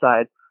U.S.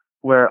 side,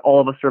 where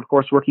all of us are, of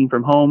course, working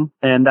from home,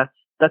 and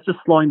that's just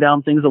slowing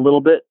down things a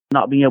little bit,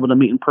 not being able to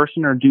meet in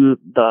person or do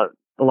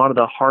a lot of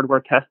the hardware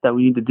tests that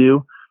we need to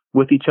do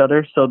with each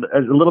other. So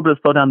there's a little bit of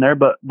slowdown there,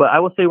 but I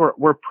would say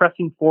we're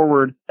pressing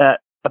forward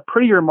at a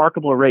pretty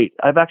remarkable rate.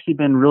 I've actually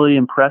been really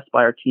impressed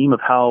by our team of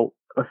how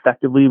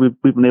effectively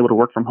we've been able to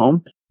work from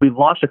home. We've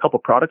launched a couple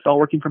of products all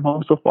working from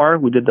home so far.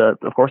 We did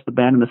of course, the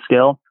band and the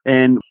scale.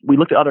 And we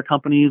looked at other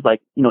companies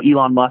like,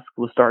 Elon Musk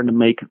was starting to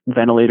make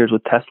ventilators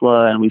with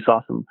Tesla. And we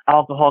saw some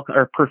alcohol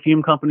or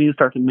perfume companies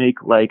start to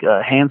make like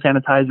hand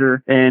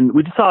sanitizer. And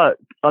we just saw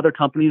other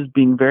companies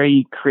being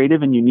very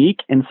creative and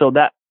unique. And so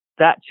that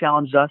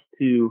challenged us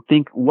to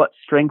think what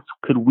strengths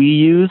could we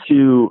use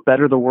to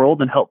better the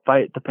world and help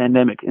fight the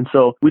pandemic. And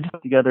so we just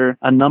put together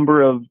a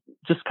number of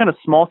just kind of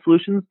small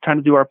solutions, trying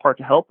to do our part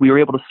to help. We were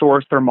able to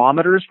source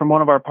thermometers from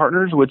one of our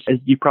partners, which, as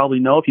you probably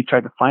know, if you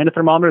tried to find a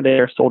thermometer, they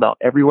are sold out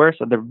everywhere.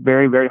 So they're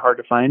very, very hard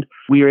to find.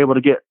 We were able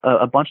to get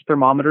a bunch of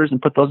thermometers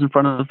and put those in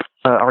front of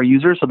our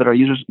users so that our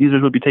users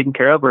would be taken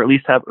care of, or at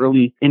least have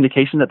early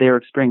indication that they were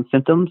experiencing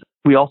symptoms.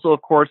 We also,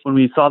 of course, when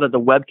we saw that the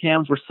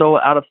webcams were so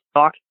out of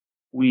stock,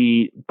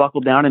 we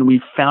buckled down and we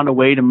found a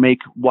way to make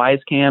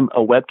WyzeCam a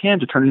webcam,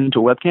 to turn it into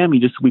a webcam.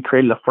 We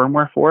created a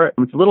firmware for it.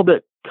 It's a little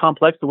bit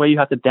complex the way you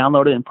have to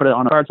download it and put it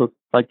on a card. So it's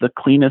like the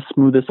cleanest,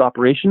 smoothest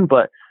operation,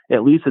 but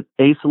at least it's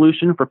a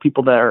solution for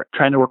people that are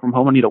trying to work from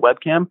home and need a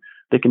webcam.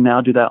 They can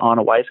now do that on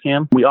a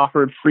WyzeCam. We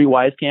offered free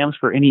WyzeCams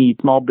for any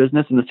small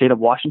business in the state of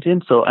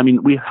Washington. So,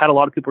 we had a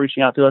lot of people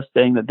reaching out to us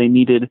saying that they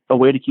needed a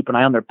way to keep an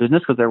eye on their business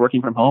because they're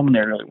working from home and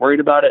they're really worried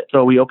about it.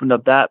 So we opened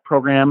up that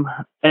program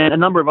and a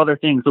number of other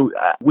things. So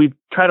we've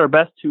tried our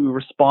best to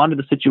respond to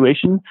the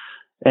situation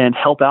and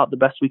help out the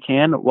best we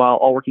can while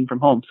all working from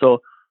home.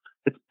 So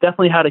it's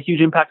definitely had a huge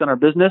impact on our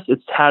business.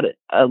 It's had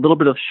a little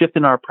bit of shift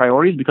in our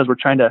priorities because we're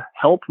trying to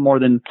help more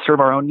than serve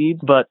our own needs.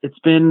 But it's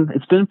been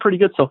pretty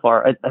good so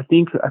far. I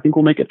think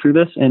we'll make it through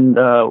this, and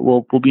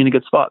we'll be in a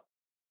good spot.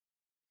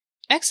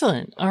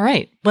 Excellent. All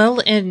right.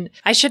 Well, and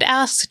I should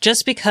ask,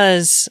 just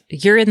because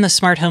you're in the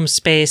smart home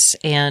space,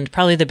 and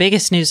probably the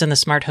biggest news in the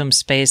smart home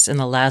space in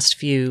the last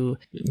few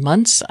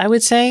months, I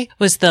would say,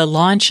 was the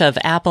launch of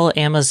Apple,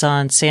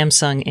 Amazon,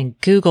 Samsung, and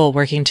Google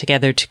working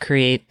together to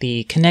create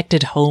the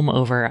Connected Home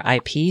over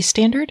IP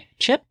standard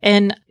chip.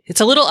 And it's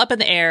a little up in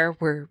the air.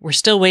 We're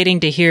still waiting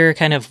to hear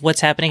kind of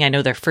what's happening. I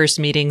know their first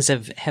meetings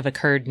have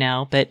occurred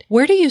now, but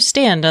where do you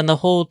stand on the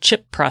whole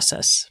chip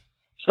process?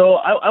 So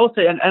I will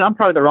say, and I'm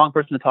probably the wrong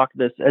person to talk to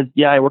this,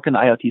 I work in the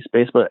IoT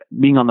space, but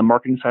being on the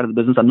marketing side of the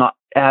business, I'm not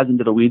as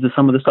into the weeds of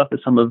some of the stuff as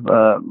some of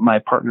my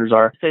partners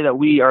are. I say that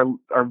we are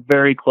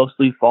very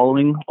closely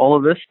following all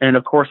of this. And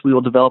of course, we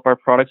will develop our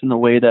products in the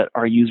way that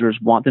our users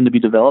want them to be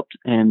developed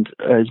and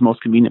is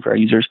most convenient for our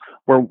users.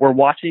 We're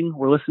watching,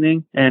 we're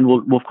listening, and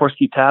we'll of course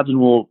keep tabs, and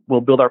we'll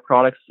build our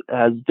products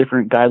as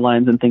different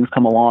guidelines and things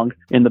come along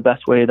in the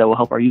best way that will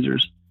help our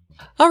users.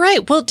 All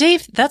right. Well,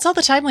 Dave, that's all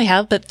the time we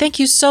have, but thank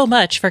you so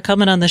much for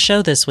coming on the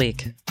show this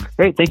week.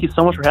 Great. Thank you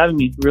so much for having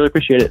me. Really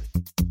appreciate it.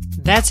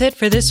 That's it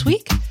for this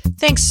week.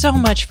 Thanks so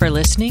much for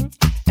listening.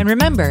 And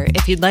remember,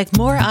 if you'd like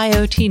more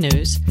IoT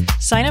news,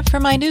 sign up for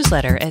my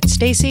newsletter at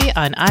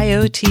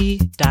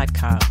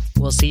stacyoniot.com.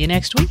 We'll see you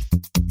next week.